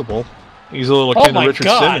 It's possible. He's a little akin to Richard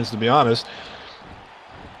Simmons, to be honest.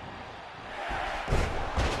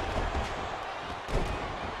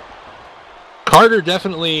 Carter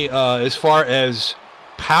definitely, as far as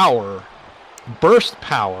power, burst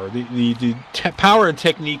power, the power and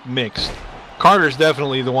technique mixed. Carter's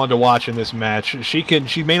definitely the one to watch in this match.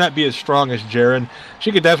 She may not be as strong as Jaren.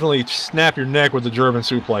 She could definitely snap your neck with the German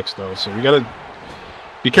suplex, though. So we gotta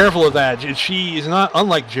be careful of that. She is not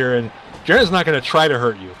unlike Jaren. Jaren's not going to try to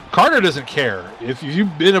hurt you. Carter doesn't care. If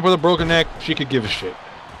you've been up with a broken neck, she could give a shit.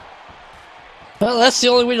 Well, that's the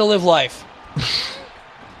only way to live life.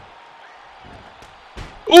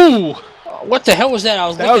 Ooh! What the hell was that?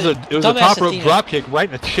 It was a top rope drop kick right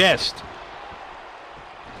in the chest.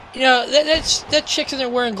 You know, that chick's in there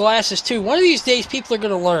wearing glasses too. One of these days, people are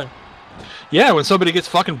going to learn. Yeah, when somebody gets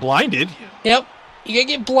fucking blinded. Yep. You're going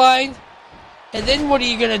to get blind. And then what are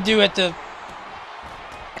you going to do at the,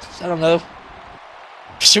 I don't know,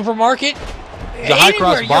 supermarket? The high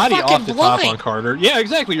cross body off the top on Carter. Yeah,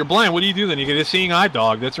 exactly. You're blind. What do you do then? You get a seeing eye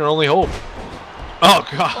dog. That's your only hope. Oh,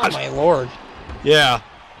 God. Oh, my Lord. Yeah.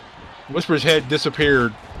 Whisper's head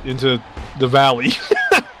disappeared into the valley.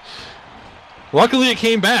 Luckily, it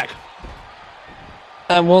came back.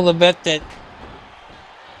 I'm willing to bet that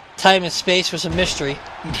time and space was a mystery.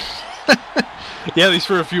 Yeah, at least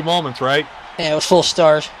for a few moments, right? Yeah, it was full of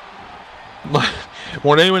stars.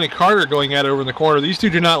 Mornay and Carter going at it over in the corner. These two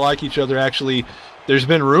do not like each other, actually. There's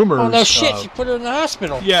been rumors. Oh, no shit. She put her in the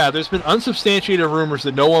hospital. Yeah, there's been unsubstantiated rumors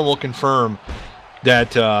that no one will confirm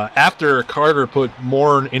that after Carter put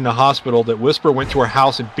Morn in the hospital, that Whisper went to her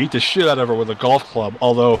house and beat the shit out of her with a golf club.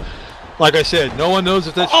 Although, like I said, no one knows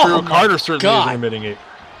if that's true. Carter certainly isn't admitting it.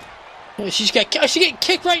 She's getting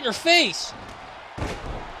kicked right in her face.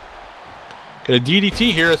 Got a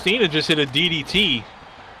DDT here. Athena just hit a DDT.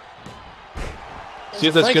 See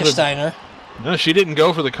if that's gonna. No, she didn't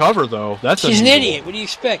go for the cover though. She's an idiot. What do you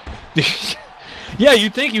expect? Yeah,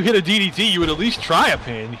 you'd think you hit a DDT, you would at least try a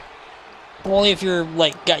pin. Only if you're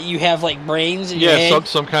you have brains in your head. Yeah,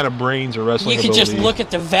 some kind of brains or wrestling ability. You can just look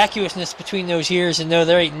at the vacuousness between those ears and know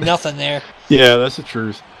there ain't nothing there. Yeah, that's the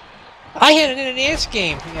truth. I had it in an dance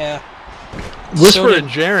game. Yeah. Whisper and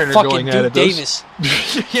Jaren are going at it. Davis.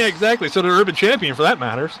 Yeah, exactly. So the Urban Champion, for that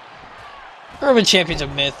matters. Urban Champion's a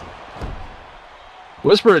myth.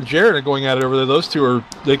 Whisper and Jared are going at it over there. Those two are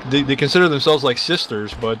they consider themselves like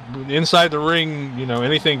sisters, but inside the ring, you know,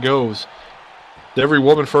 anything goes. Every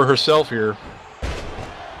woman for herself here.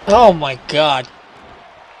 Oh my God!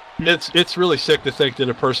 It's really sick to think that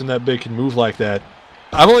a person that big can move like that.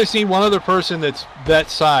 I've only seen one other person that's that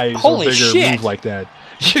size Holy or bigger shit. move like that.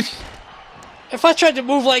 If I tried to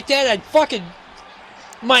move like that, I'd fucking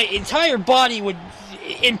my entire body would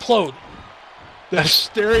implode. That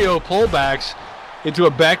stereo pullbacks into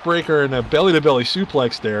a backbreaker and a belly-to-belly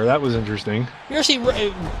suplex there. That was interesting. You ever see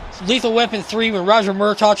Lethal Weapon 3 when Roger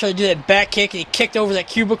Murtaugh tried to do that back kick and he kicked over that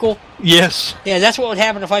cubicle? Yes. Yeah, that's what would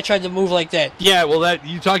happen if I tried to move like that. Yeah, well, that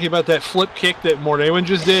you talking about that flip kick that Mornewan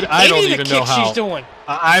just did? I don't even know how. She's doing.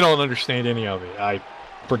 I don't understand any of it. I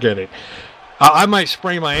forget it. I might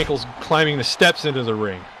sprain my ankles climbing the steps into the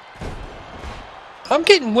ring. I'm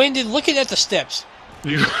getting winded looking at the steps.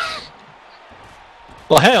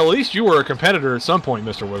 Well, hell, at least you were a competitor at some point,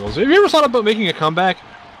 Mr. Wiggles. Have you ever thought about making a comeback?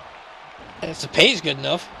 If the pay's good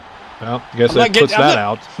enough. Well, I guess that puts that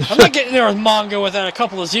out. I'm not getting there with Mongo without a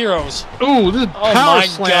couple of zeros. Ooh, this power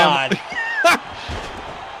slam. God.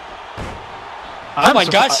 Oh my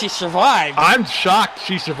God, she survived. I'm shocked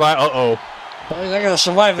she survived. Uh-oh. I'm not going to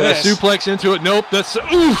survive this. Suplex into it. Nope, that's...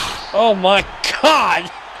 Oof. Oh my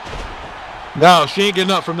God. No, she ain't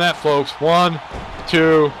getting up from that, folks. 1,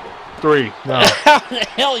 2, 3. No. How the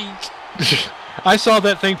hell you... I saw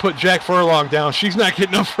that thing put Jack Furlong down. She's not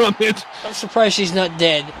getting up from it. I'm surprised she's not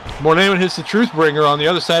dead. Morneman hits the Truth Bringer on the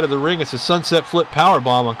other side of the ring. It's a sunset flip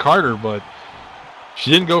powerbomb on Carter, but she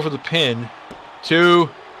didn't go for the pin. 2,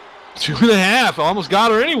 2.5. Almost got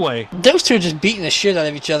her anyway. Those two are just beating the shit out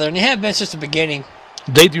of each other, and they have been since the beginning.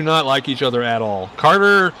 They do not like each other at all.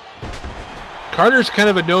 Carter's kind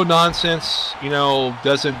of a no-nonsense, you know,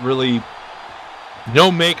 doesn't really...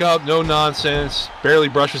 No makeup, no nonsense, barely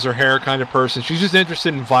brushes her hair kind of person. She's just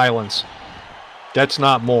interested in violence. That's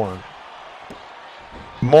not Morn.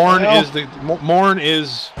 Morn is,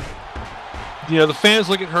 you know, the fans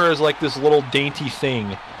look at her as like this little dainty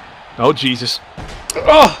thing. Oh, Jesus.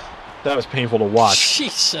 Oh, that was painful to watch.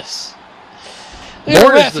 Jesus.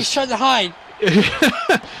 Morn is he's trying to hide.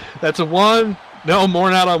 That's a 1. No,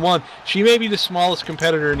 Morn out on 1. She may be the smallest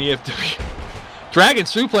competitor in the EFW. Dragon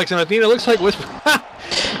suplex, and Athena looks like Whisper.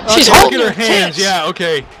 She's holding her hands. tits. Yeah,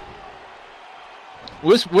 okay.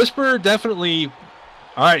 Whisper definitely.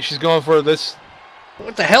 All right, she's going for this.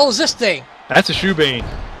 What the hell is this thing? That's a shoebane.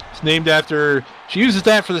 It's named after. She uses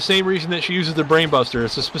that for the same reason that she uses the Brainbuster.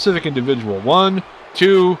 It's a specific individual. 1,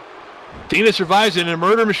 2. Athena survives it, and a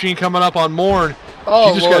murder machine coming up on Morn. Oh,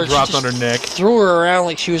 she just Lord, got dropped on her neck. Threw her around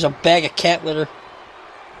like she was a bag of cat litter.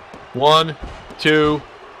 1, 2.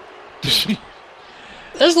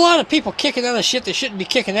 There's a lot of people kicking out of shit they shouldn't be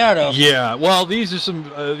kicking out of. Yeah, well, these are some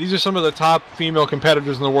of the top female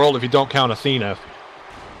competitors in the world if you don't count Athena.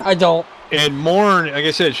 I don't. And Morn, like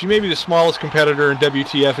I said, she may be the smallest competitor in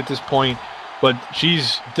WTF at this point, but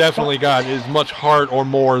she's definitely got as much heart or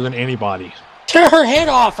more than anybody. Tear her head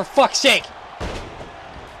off, for fuck's sake!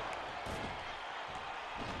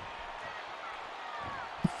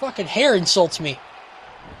 Fucking hair insults me.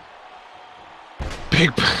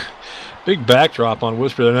 Big backdrop on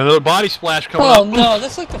Whisper. And another body splash coming up. Oh no,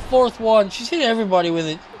 that's like the 4th one. She's hit everybody with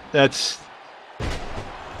it. That's...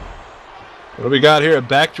 What do we got here? A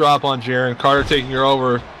backdrop on Jaren. Carter taking her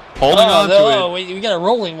over. Holding on to it. Oh, we got a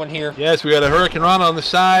rolling one here. Yes, we got a Hurricane Rana on the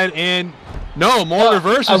side. And... No, more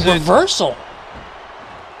reverses. A reversal.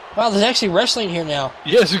 Wow, there's actually wrestling here now.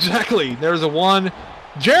 Yes, exactly. There's a 1.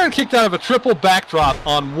 Jaren kicked out of a triple backdrop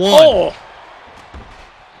on 1. Oh!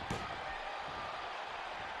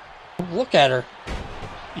 Look at her.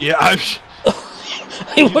 Yeah, I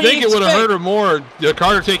think it would have hurt her more.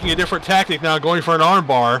 Carter taking a different tactic now, going for an arm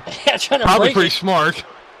bar. Yeah, trying to probably break pretty it. smart.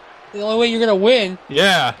 The only way you're gonna win.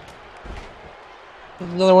 Yeah.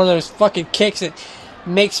 Another one of those fucking kicks that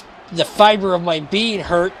makes the fiber of my being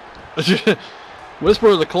hurt. Whisper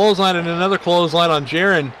with a clothesline and another clothesline on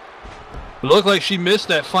Jaren. It looked like she missed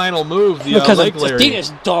that final move, the because leg of lariat.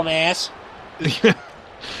 Athena's dumbass.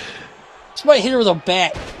 Somebody hit her with a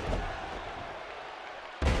bat.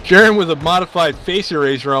 Jaren with a modified face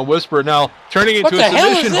eraser on Whisper, now turning into a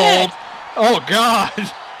submission hold. Oh, God.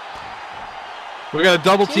 We got a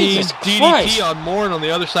double team DDT on Morn on the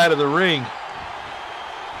other side of the ring.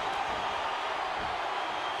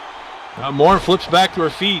 Now Morn flips back to her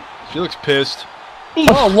feet. She looks pissed.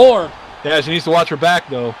 Oh, Lord. Yeah, she needs to watch her back,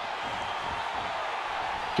 though.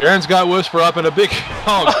 Jaren's got Whisper up in a big...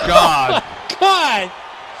 Oh, God. God.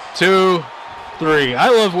 2, 3. I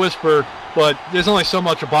love Whisper, but there's only so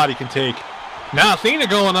much a body can take. Now Athena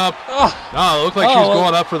going up. Oh, it looked like she was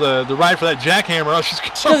going up for the ride for that jackhammer. Oh, she's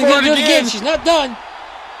going to do it again. She's not done.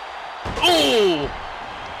 Oh!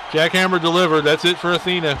 Jackhammer delivered. That's it for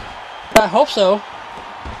Athena. I hope so.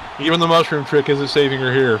 Even the mushroom trick isn't saving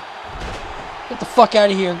her here. Get the fuck out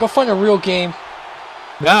of here. Go find a real game.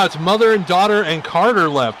 Now it's mother and daughter and Carter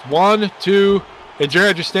left. 1, 2, and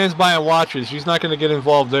Jared just stands by and watches. She's not going to get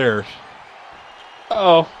involved there.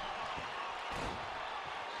 Uh-oh.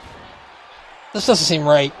 This doesn't seem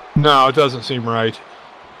right. No, it doesn't seem right.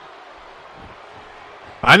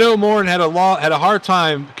 I know Morin had a hard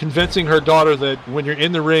time convincing her daughter that when you're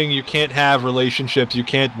in the ring, you can't have relationships. You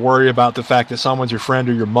can't worry about the fact that someone's your friend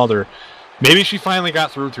or your mother. Maybe she finally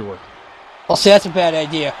got through to her. Well, see, that's a bad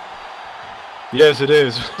idea. Yes, it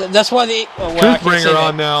is. That's why they... Truthbringer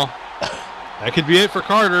on now. That could be it for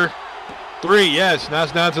Carter. 3, yes. Now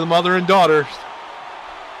it's down to the mother and daughter.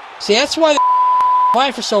 See, that's why they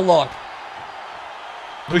fine for so long.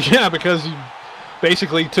 Well, yeah, because you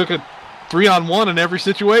basically took a 3-on-1 in every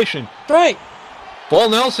situation. Right. Paul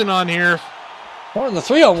Nelson on here. More than the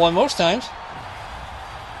 3-on-1 most times.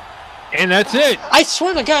 And that's it. I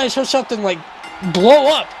swear to God, I saw something like blow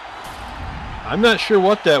up. I'm not sure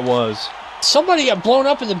what that was. Somebody got blown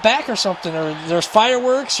up in the back or something, or there's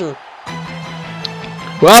fireworks, or...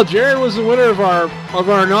 Well, Jared was the winner of our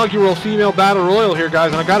inaugural female battle royal here,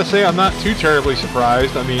 guys, and I gotta say I'm not too terribly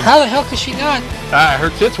surprised. I mean, how the hell could she not?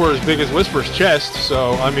 Her tits were as big as Whisper's chest,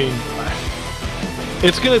 so I mean,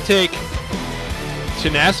 it's gonna take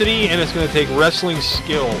tenacity and it's gonna take wrestling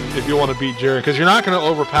skill if you want to beat Jared, because you're not gonna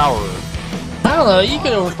overpower her. I don't know. You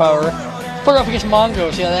could overpower her. Put her up against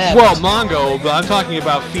Mongo, see how that happens. Well, Mongo, but I'm talking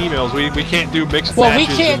about females. We can't do mixed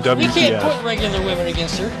matches in WTF. We can't put regular women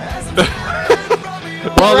against her.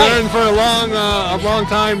 Well, they're in for a long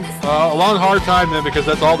hard time then, because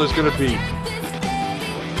that's all there's going to be.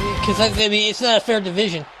 Because I mean, it's not a fair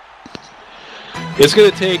division. It's going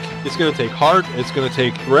to take heart. It's going to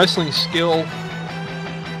take wrestling skill.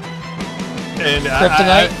 And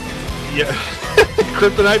Kryptonite. Yeah,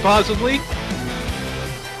 Kryptonite possibly.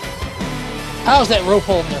 How's that rope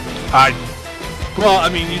holding her? Well, I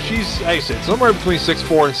mean, she's, like I said, somewhere between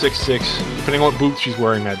 6'4" and 6'6", depending on what boots she's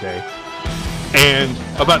wearing that day. And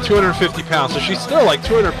about 250 pounds, so she's still like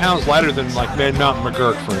 200 pounds lighter than like Man Mountain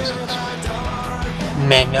McGurk, for instance.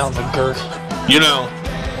 Man Mountain McGurk. You know.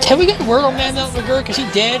 Have we got word on Man Mountain McGurk? Is he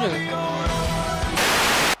dead or?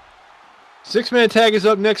 6-man tag is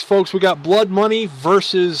up next, folks. We got Blood Money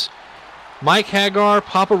versus Mike Hagar,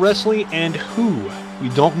 Papa Wrestling, and who? We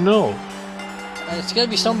don't know. It's got to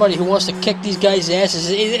be somebody who wants to kick these guys' asses.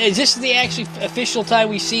 Is this the actually official time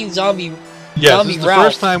we've seen Zombie? Yes, this is the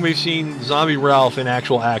first time we've seen Zombie Ralph in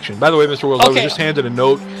actual action. By the way, Mr. Wills, I was just handed a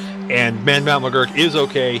note, and Man Mountain McGurk is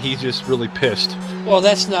okay. He's just really pissed. Well,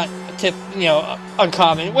 that's not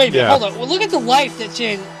uncommon. Wait a minute, hold on. Well, look at the life that's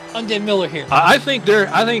in Undead Miller here. I think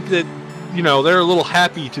that they're a little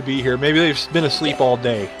happy to be here. Maybe they've been asleep all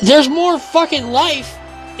day. There's more fucking life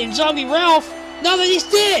in Zombie Ralph now that he's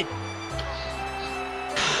dead.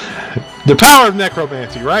 The power of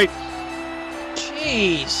necromancy, right?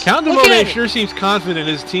 Jeez. Count Demone sure seems confident in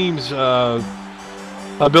his team's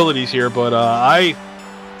abilities here, but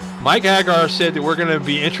Mike Hagar said that we're going to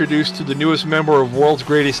be introduced to the newest member of World's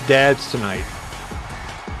Greatest Dads tonight.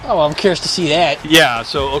 Oh, well, I'm curious to see that. Yeah,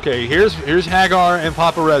 so, okay, here's Hagar and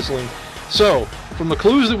Papa Wrestling. So, from the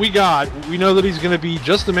clues that we got, we know that he's going to be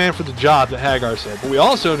just the man for the job that Hagar said. But we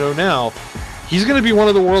also know now he's going to be one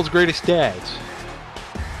of the world's greatest dads.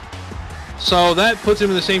 So that puts him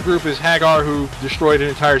in the same group as Hagar, who destroyed an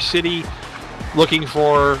entire city looking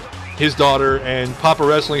for his daughter, and Papa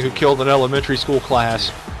Wrestling, who killed an elementary school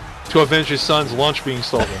class to avenge his son's lunch being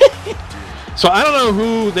stolen. So I don't know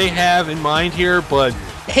who they have in mind here, but...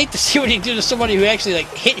 I hate to see what he did to somebody who actually,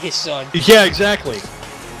 hit his son. Yeah, exactly.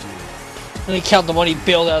 And he counted the money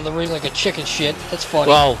bailed out of the ring like a chicken shit. That's funny.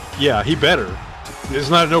 Well, yeah, he better. There's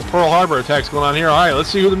no Pearl Harbor attacks going on here. All right, let's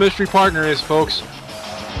see who the mystery partner is, folks.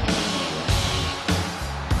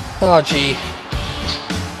 Oh, gee.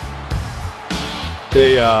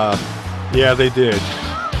 They did.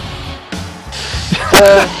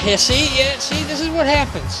 See, this is what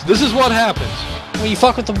happens. This is what happens. When you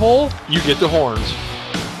fuck with the bull, you get the horns.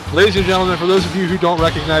 Ladies and gentlemen, for those of you who don't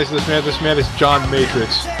recognize this man is John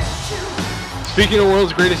Matrix. Speaking of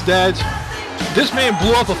world's greatest dads, this man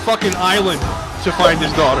blew up a fucking island to find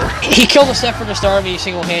his daughter. He killed a separatist army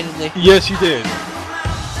single-handedly. Yes, he did.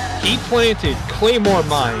 He planted claymore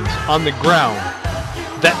mines on the ground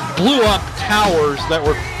that blew up towers that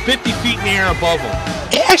were 50 feet in the air above him.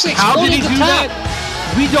 It actually exploded. How did he do that?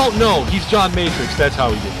 We don't know. He's John Matrix. That's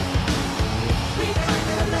how he did it.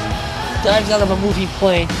 Dives out of a moving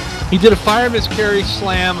plane. He did a fireman's carry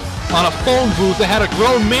slam on a phone booth that had a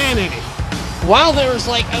grown man in it. While there was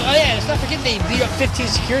like, oh yeah, let's not forget they beat up 15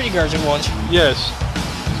 security guards at once. Yes.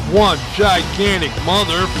 One gigantic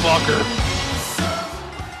motherfucker.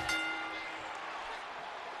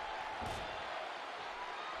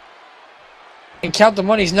 And Count the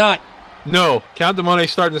Money's not. No, Count the Money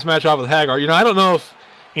starting this match off with Hagar. You know, I don't know if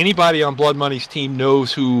anybody on Blood Money's team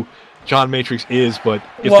knows who John Matrix is, but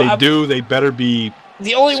if they do, they better be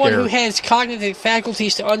the only scared. one who has cognitive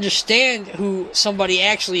faculties to understand who somebody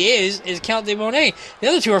actually is Count de Monet. The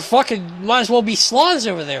other two are fucking, might as well be sloths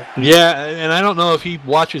over there. Yeah, and I don't know if he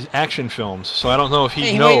watches action films, so I don't know if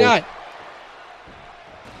he knows. knows.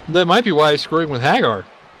 That might be why he's screwing with Hagar.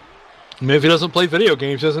 Maybe if he doesn't play video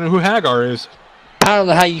games, he doesn't know who Hagar is. I don't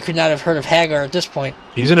know how you could not have heard of Hagar at this point.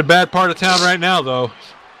 He's in a bad part of town right now, though.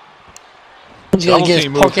 He's going to get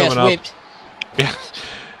his punk ass whipped. Yeah.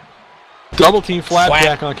 Double team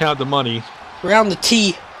flapjack on Count the Money. Around the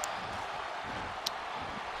T.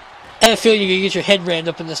 I have a feeling you're going to get your head rammed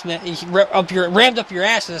up in this match. Rammed up your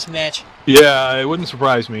ass in this match. Yeah, it wouldn't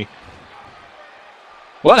surprise me.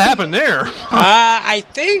 What happened there? I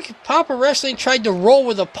think Papa Wrestling tried to roll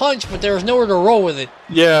with a punch, but there was nowhere to roll with it.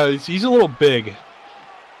 Yeah, he's a little big.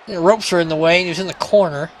 The ropes were in the way, and he was in the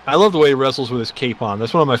corner. I love the way he wrestles with his cape on.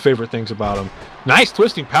 That's one of my favorite things about him. Nice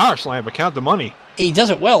twisting power slam, but Count the Money. He does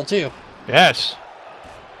it well, too. Yes.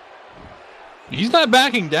 He's not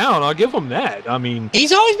backing down. I'll give him that. I mean...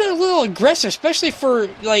 He's always been a little aggressive, especially for,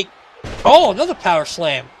 like... Oh, another power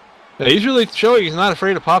slam. Yeah, he's really showing he's not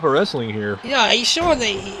afraid of Papa Wrestling here. Yeah, he's showing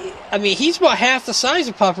that... he's about half the size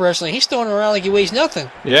of Papa Wrestling. He's throwing around like he weighs nothing.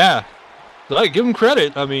 Yeah. Like, give him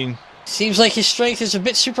credit. I mean... Seems like his strength is a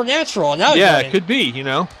bit supernatural. Now yeah, it could be, you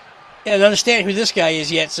know. Yeah, I don't understand who this guy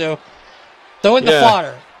is yet, so... Throw in the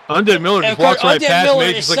fodder. Undead Miller just walks right past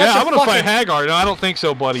me. He's like, I'm going to fight Hagar. No, I don't think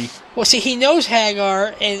so, buddy. Well, see, he knows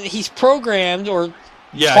Hagar, and he's programmed or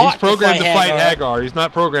yeah, he's programmed to fight Hagar. He's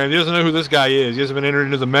not programmed. He doesn't know who this guy is. He hasn't been entered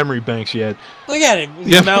into the memory banks yet. Look at him.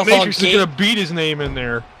 Yeah, Matrix is going to beat his name in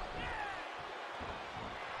there.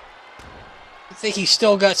 I think he's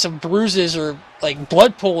still got some bruises or, like,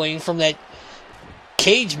 blood pooling from that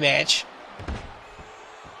cage match.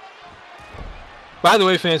 By the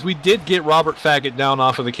way, fans, we did get Robert Faggot down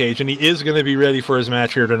off of the cage, and he is going to be ready for his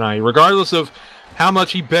match here tonight. Regardless of how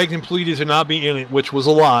much he begged and pleaded to not be in it, which was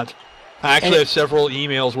a lot. I actually have several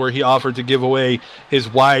emails where he offered to give away his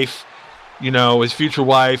wife, you know, his future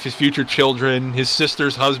wife, his future children, his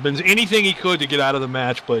sister's husbands, anything he could to get out of the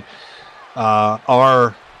match, but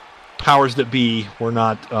our powers that be were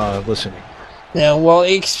not listening. Yeah, well,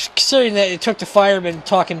 considering that it took the fireman to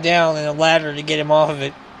talk him down and a ladder to get him off of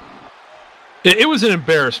it. It was an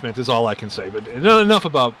embarrassment, is all I can say. But enough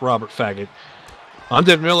about Robert Faggot.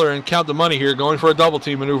 Undead Miller and Count the Money here going for a double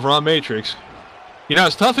team maneuver on Matrix. You know,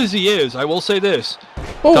 as tough as he is, I will say this.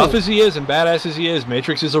 Ooh. Tough as he is and badass as he is,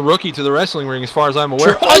 Matrix is a rookie to the wrestling ring as far as I'm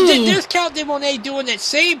aware. There's Count de Monet doing that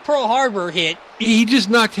same Pearl Harbor hit. He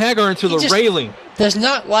just knocked Hagar into the railing. Does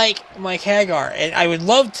not like Mike Hagar. And I would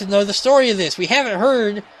love to know the story of this. We haven't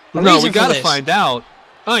heard No, we got to find out.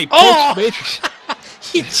 Oh, he poked Matrix.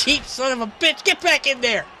 You cheap son of a bitch! Get back in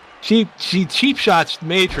there! She cheap shots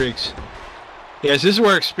Matrix. Yes, this is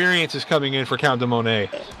where experience is coming in for Count de Monet.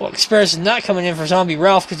 Well, experience is not coming in for Zombie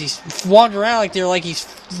Ralph because he's wandering around like he's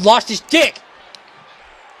lost his dick.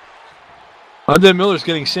 Undead Miller's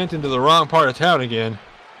getting sent into the wrong part of town again.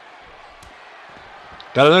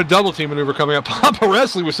 Got another double team maneuver coming up. Papa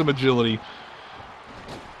Wrestling with some agility.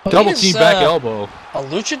 Double team back elbow. A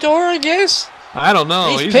luchador, I guess? I don't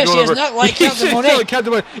know. He's pissed. He does not like Count de Monet.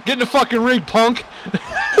 Get in the fucking ring, punk.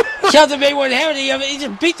 Count de Monet wouldn't have any of it. He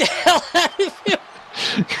just beat the hell out of him.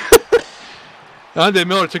 Undead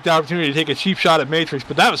Miller took the opportunity to take a cheap shot at Matrix,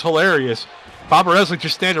 but that was hilarious. Papa Wrestling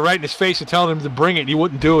just standing right in his face and telling him to bring it, and he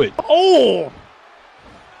wouldn't do it. Oh!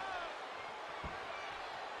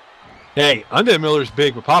 Hey, Undead Miller's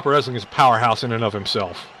big, but Papa Wrestling is a powerhouse in and of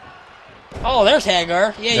himself. Oh, there's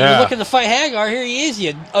Hagar. Yeah, you're looking to fight Hagar. Here he is,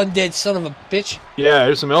 you undead son of a bitch. Yeah,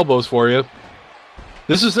 there's some elbows for you.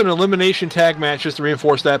 This is an elimination tag match, just to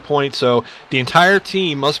reinforce that point, so the entire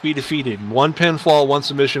team must be defeated. One pinfall, one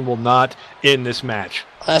submission will not end this match.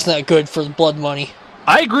 That's not good for the blood money.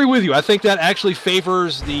 I agree with you. I think that actually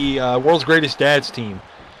favors the World's Greatest Dads team.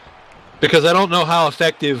 Because I don't know how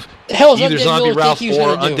effective either Zombie Ralph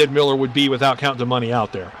or Undead Miller would be without Count the Money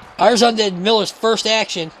out there. Ours Undead Miller's first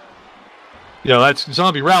action. You know, that's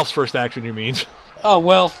Zombie Ralph's first action, you mean. Oh,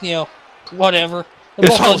 well, you know, whatever. They're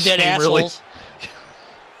both undead assholes. Really.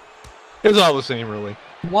 It's all the same, really.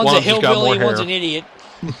 One's a hillbilly, one's an idiot.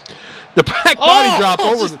 The back body drop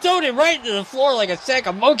over. Just threw him right into the floor like a sack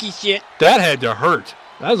of monkey shit. That had to hurt.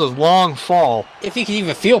 That was a long fall. If he can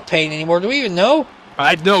even feel pain anymore, do we even know?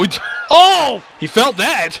 I know. Oh! He felt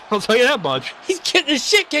that. I'll tell you that much. He's getting the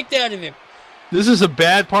shit kicked out of him. This is a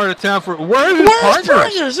bad part of town for. Where are his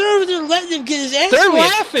partners? They're over there letting him get his ass They're whipped.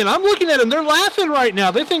 laughing. I'm looking at them. They're laughing right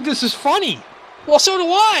now. They think this is funny. Well, so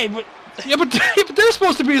do I, but... Yeah, but they're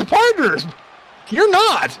supposed to be the partners. You're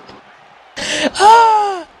not.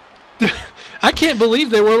 Ah! I can't believe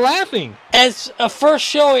they were laughing. As a first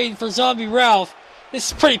showing for Zombie Ralph, this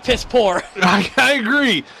is pretty piss poor. I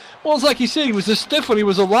agree. Well, it's like you said, he was this stiff when he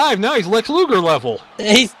was alive. Now he's Lex Luger level.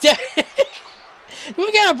 He's dead.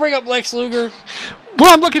 We gotta bring up Lex Luger.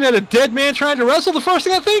 Well, I'm looking at a dead man trying to wrestle. The first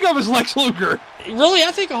thing I think of is Lex Luger. Really,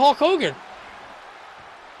 I think of Hulk Hogan.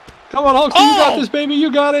 Come on, Hulk. You got this, baby.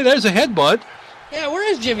 You got it. There's a headbutt. Yeah, where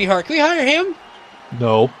is Jimmy Hart? Can we hire him?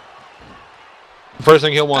 No. The first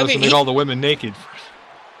thing he'll want is to make he... all the women naked.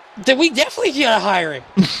 Then we definitely gotta hire him.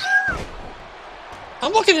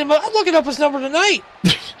 I'm looking up his number tonight.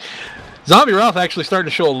 Zombie Ralph actually starting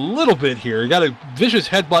to show a little bit here. He got a vicious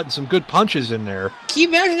headbutt and some good punches in there. Can you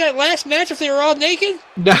imagine that last match if they were all naked?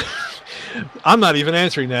 No, I'm not even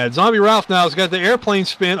answering that. Zombie Ralph now has got the airplane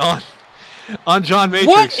spin on John Matrix.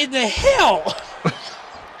 What in the hell?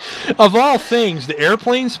 Of all things, the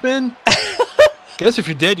airplane spin? Guess if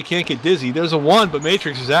you're dead, you can't get dizzy. There's a 1, but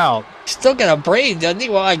Matrix is out. Still got a brain, doesn't he?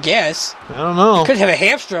 Well, I guess. I don't know. Could have a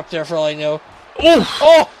hamster up there for all I know. Oof.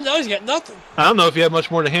 Oh, no, he's got nothing. I don't know if he had much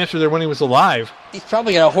more to hamster there when he was alive. He's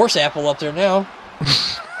probably got a horse apple up there now.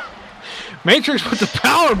 Matrix with the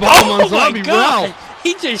power bomb on Zombie Ralph.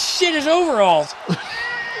 He just shit his overalls.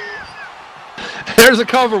 There's a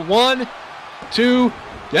cover. 1, 2.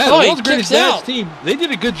 Yeah, the world's greatest dad's team. They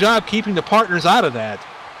did a good job keeping the partners out of that.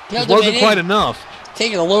 It wasn't quite enough.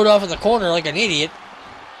 Taking a load off in the corner like an idiot.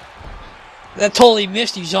 That totally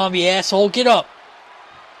missed you, zombie asshole. Get up.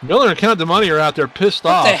 Miller and Count the Money are out there pissed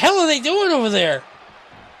off. What the hell are they doing over there?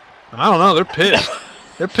 I don't know. They're pissed.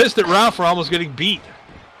 They're pissed at Ralph for almost getting beat.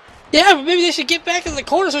 Yeah, but maybe they should get back in the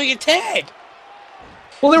corner so he can tag.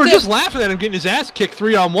 Well, they were just laughing at him getting his ass kicked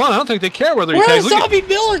 3-on-1. I don't think they care whether he tags. Where's Zombie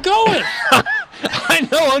Miller going? I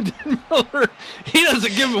know, Miller. He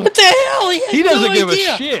doesn't give a... What the hell? He doesn't give a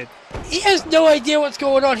shit. He has no idea what's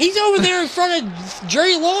going on. He's over there in front of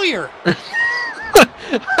Jerry Lawyer. Where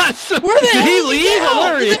the hell he leave?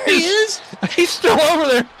 There he is. He's still over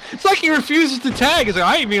there. It's like he refuses to tag. He's like,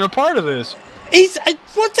 I ain't being a part of this.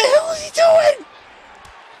 What the hell is he doing?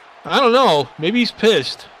 I don't know. Maybe he's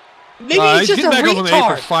pissed. Maybe he's just getting a back retard. Over the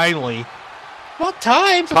apron finally. What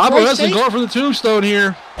time? Papa Wrestling going for the tombstone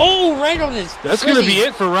here. Oh, right on his. That's going to be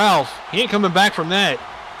it for Ralph. He ain't coming back from that.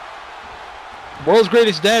 World's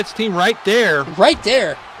Greatest Dad's team right there. Right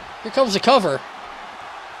there. Here comes the cover.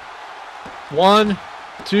 1,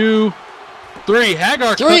 2, 3.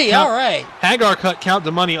 Hagar cut Count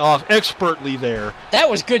the Money off expertly there. That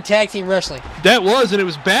was good tag team wrestling. That was, and it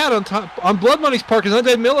was bad on Blood Money's part because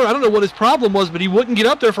Undead Miller, I don't know what his problem was, but he wouldn't get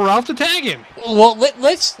up there for Ralph to tag him. Well,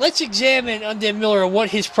 let's examine Undead Miller and what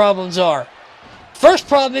his problems are. First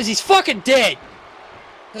problem is he's fucking dead.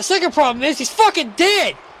 The second problem is he's fucking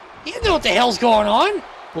dead. He doesn't know what the hell's going on.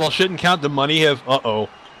 Well, shouldn't Count the Money have... Uh-oh.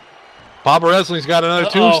 Papa Wrestling's got another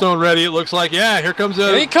tombstone ready, it looks like. Yeah, here comes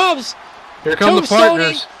Here he comes. Here come the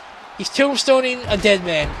partners. He's tombstoning a dead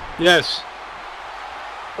man. Yes.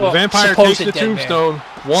 Well, the vampire takes the tombstone. Man.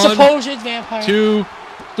 1, supposed vampire. 2,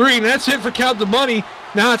 3, and that's it for Count the Money.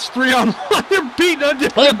 Now it's 3-on-1. They're beating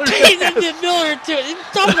Undead Miller. They're beating Undead Miller too. They're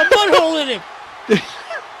dumping a mud hole in him.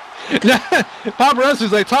 Papa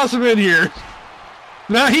Wrestling's like, toss him in here.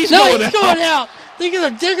 Now he's going out. They're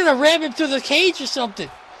gonna ram him through the cage or something.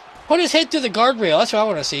 Put his head through the guardrail. That's what I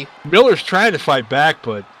want to see. Miller's trying to fight back,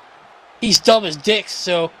 but he's dumb as dicks.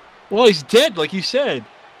 So well, he's dead, like you said.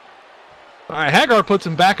 All right, Hagar puts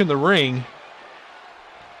him back in the ring.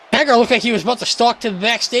 Hagar looked like he was about to stalk to the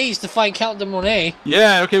backstage to find Count de Monet.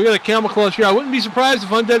 Yeah, okay, we got a camel clutch here. I wouldn't be surprised if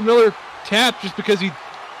Undead Miller tapped just because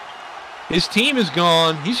his team is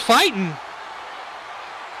gone. He's fighting.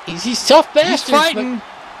 He's tough bastard. He's fighting.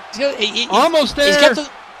 Almost there.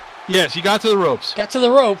 Yes, he got to the ropes. Got to the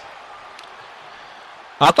rope.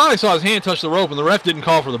 I thought I saw his hand touch the rope, and the ref didn't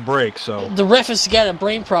call for the break, so... The ref has got a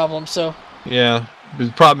brain problem, so... Yeah, the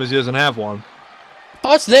problem is he doesn't have one.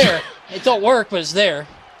 Oh, it's there. It don't work, but it's there.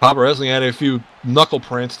 Papa Wrestling added a few knuckle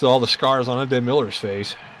prints to all the scars on Undead Miller's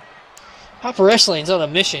face. Papa Wrestling's on a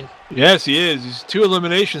mission. Yes, he is. He's 2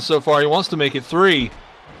 eliminations so far. He wants to make it 3.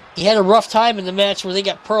 He had a rough time in the match where they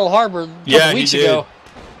got Pearl Harbor a couple weeks ago.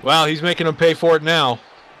 Wow, he's making them pay for it now.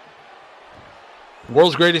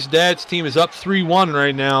 World's Greatest Dad's team is up 3-1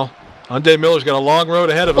 right now. Undead Miller's got a long road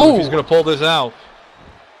ahead of him if he's going to pull this out.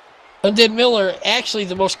 Undead Miller, actually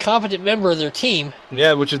the most competent member of their team.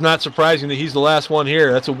 Yeah, which is not surprising that he's the last one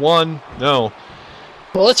here. That's a 1. No.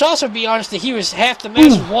 Well, let's also be honest that he was half the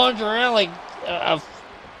match wandering around like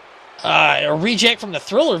a reject from the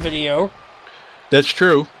Thriller video. That's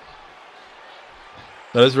true.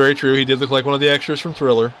 That is very true. He did look like one of the extras from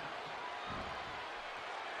Thriller.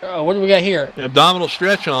 What do we got here? Abdominal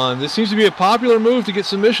stretch on. This seems to be a popular move to get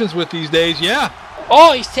submissions with these days. Yeah.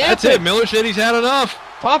 Oh, he's tapping. That's it. Miller said he's had enough.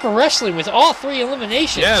 Papa Wrestling with all 3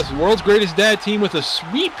 eliminations. Yes, world's greatest dad team with a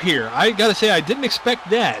sweep here. I got to say, I didn't expect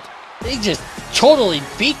that. They just totally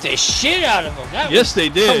beat the shit out of him. Yes, they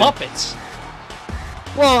did. Comeuppance.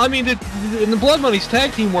 Well, I mean, the Blood Money's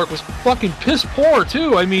tag team work was fucking piss poor,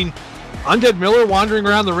 too. I mean, Undead Miller wandering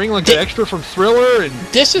around the ring like the extra from Thriller. And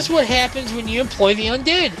this is what happens when you employ the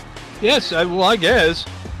Undead. Yes, well, I guess.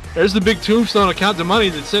 There's the big tombstone of Count the Money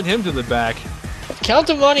that sent him to the back. If Count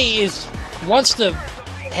the Money wants to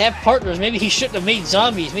have partners, maybe he shouldn't have made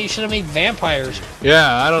zombies. Maybe he should have made vampires.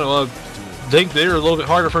 Yeah, I don't know. I think they're a little bit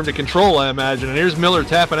harder for him to control, I imagine. And here's Miller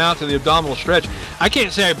tapping out to the abdominal stretch. I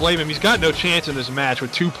can't say I blame him. He's got no chance in this match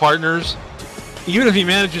with 2 partners. Even if he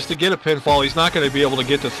manages to get a pinfall, he's not going to be able to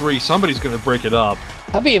get to 3. Somebody's going to break it up.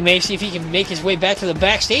 I'll be amazed if he can make his way back to the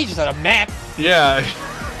backstage without a map. Yeah.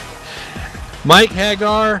 Mike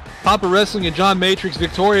Hagar, Papa Wrestling, and John Matrix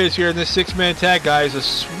victorious here in this 6-man tag, guys. A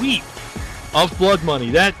sweep of Blood Money.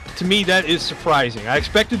 That, to me, that is surprising. I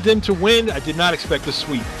expected them to win. I did not expect the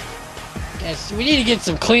sweep. Yes, we need to get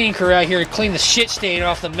some cleaning crew out here to clean the shit stain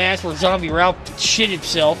off the match where Zombie Ralph shit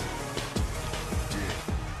himself.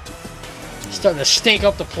 He's starting to stink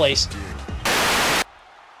up the place.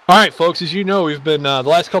 All right, folks, as you know, we've been, the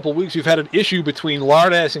last couple of weeks, we've had an issue between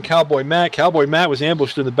Lardass and Cowboy Matt. Cowboy Matt was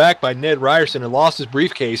ambushed in the back by Ned Ryerson and lost his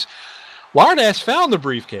briefcase. Lardass found the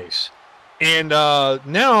briefcase. And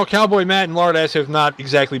now Cowboy Matt and Lardass have not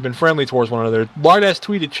exactly been friendly towards one another. Lardass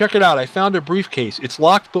tweeted, "Check it out, I found a briefcase. It's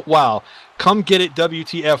locked, but wow. Come get it,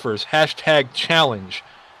 WTFers. Hashtag challenge."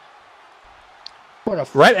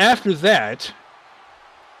 Right after that,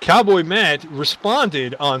 Cowboy Matt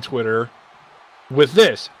responded on Twitter with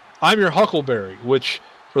this: "I'm your Huckleberry," which,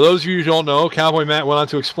 for those of you who don't know, Cowboy Matt went on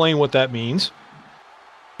to explain what that means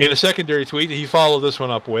in a secondary tweet that he followed this one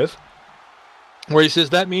up with, where he says,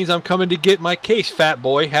 "That means I'm coming to get my case, fat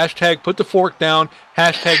boy. Hashtag put the fork down.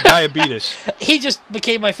 Hashtag diabetes." He just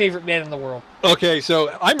became my favorite man in the world. Okay,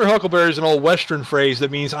 so "I'm your Huckleberry" is an old Western phrase that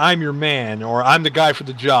means I'm your man, or I'm the guy for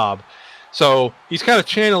the job. So he's kind of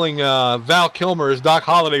channeling Val Kilmer as Doc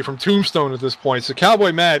Holliday from Tombstone at this point. So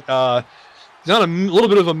Cowboy Matt, he's on a little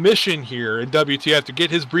bit of a mission here in WTF to get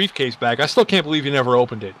his briefcase back. I still can't believe he never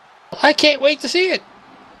opened it. I can't wait to see it.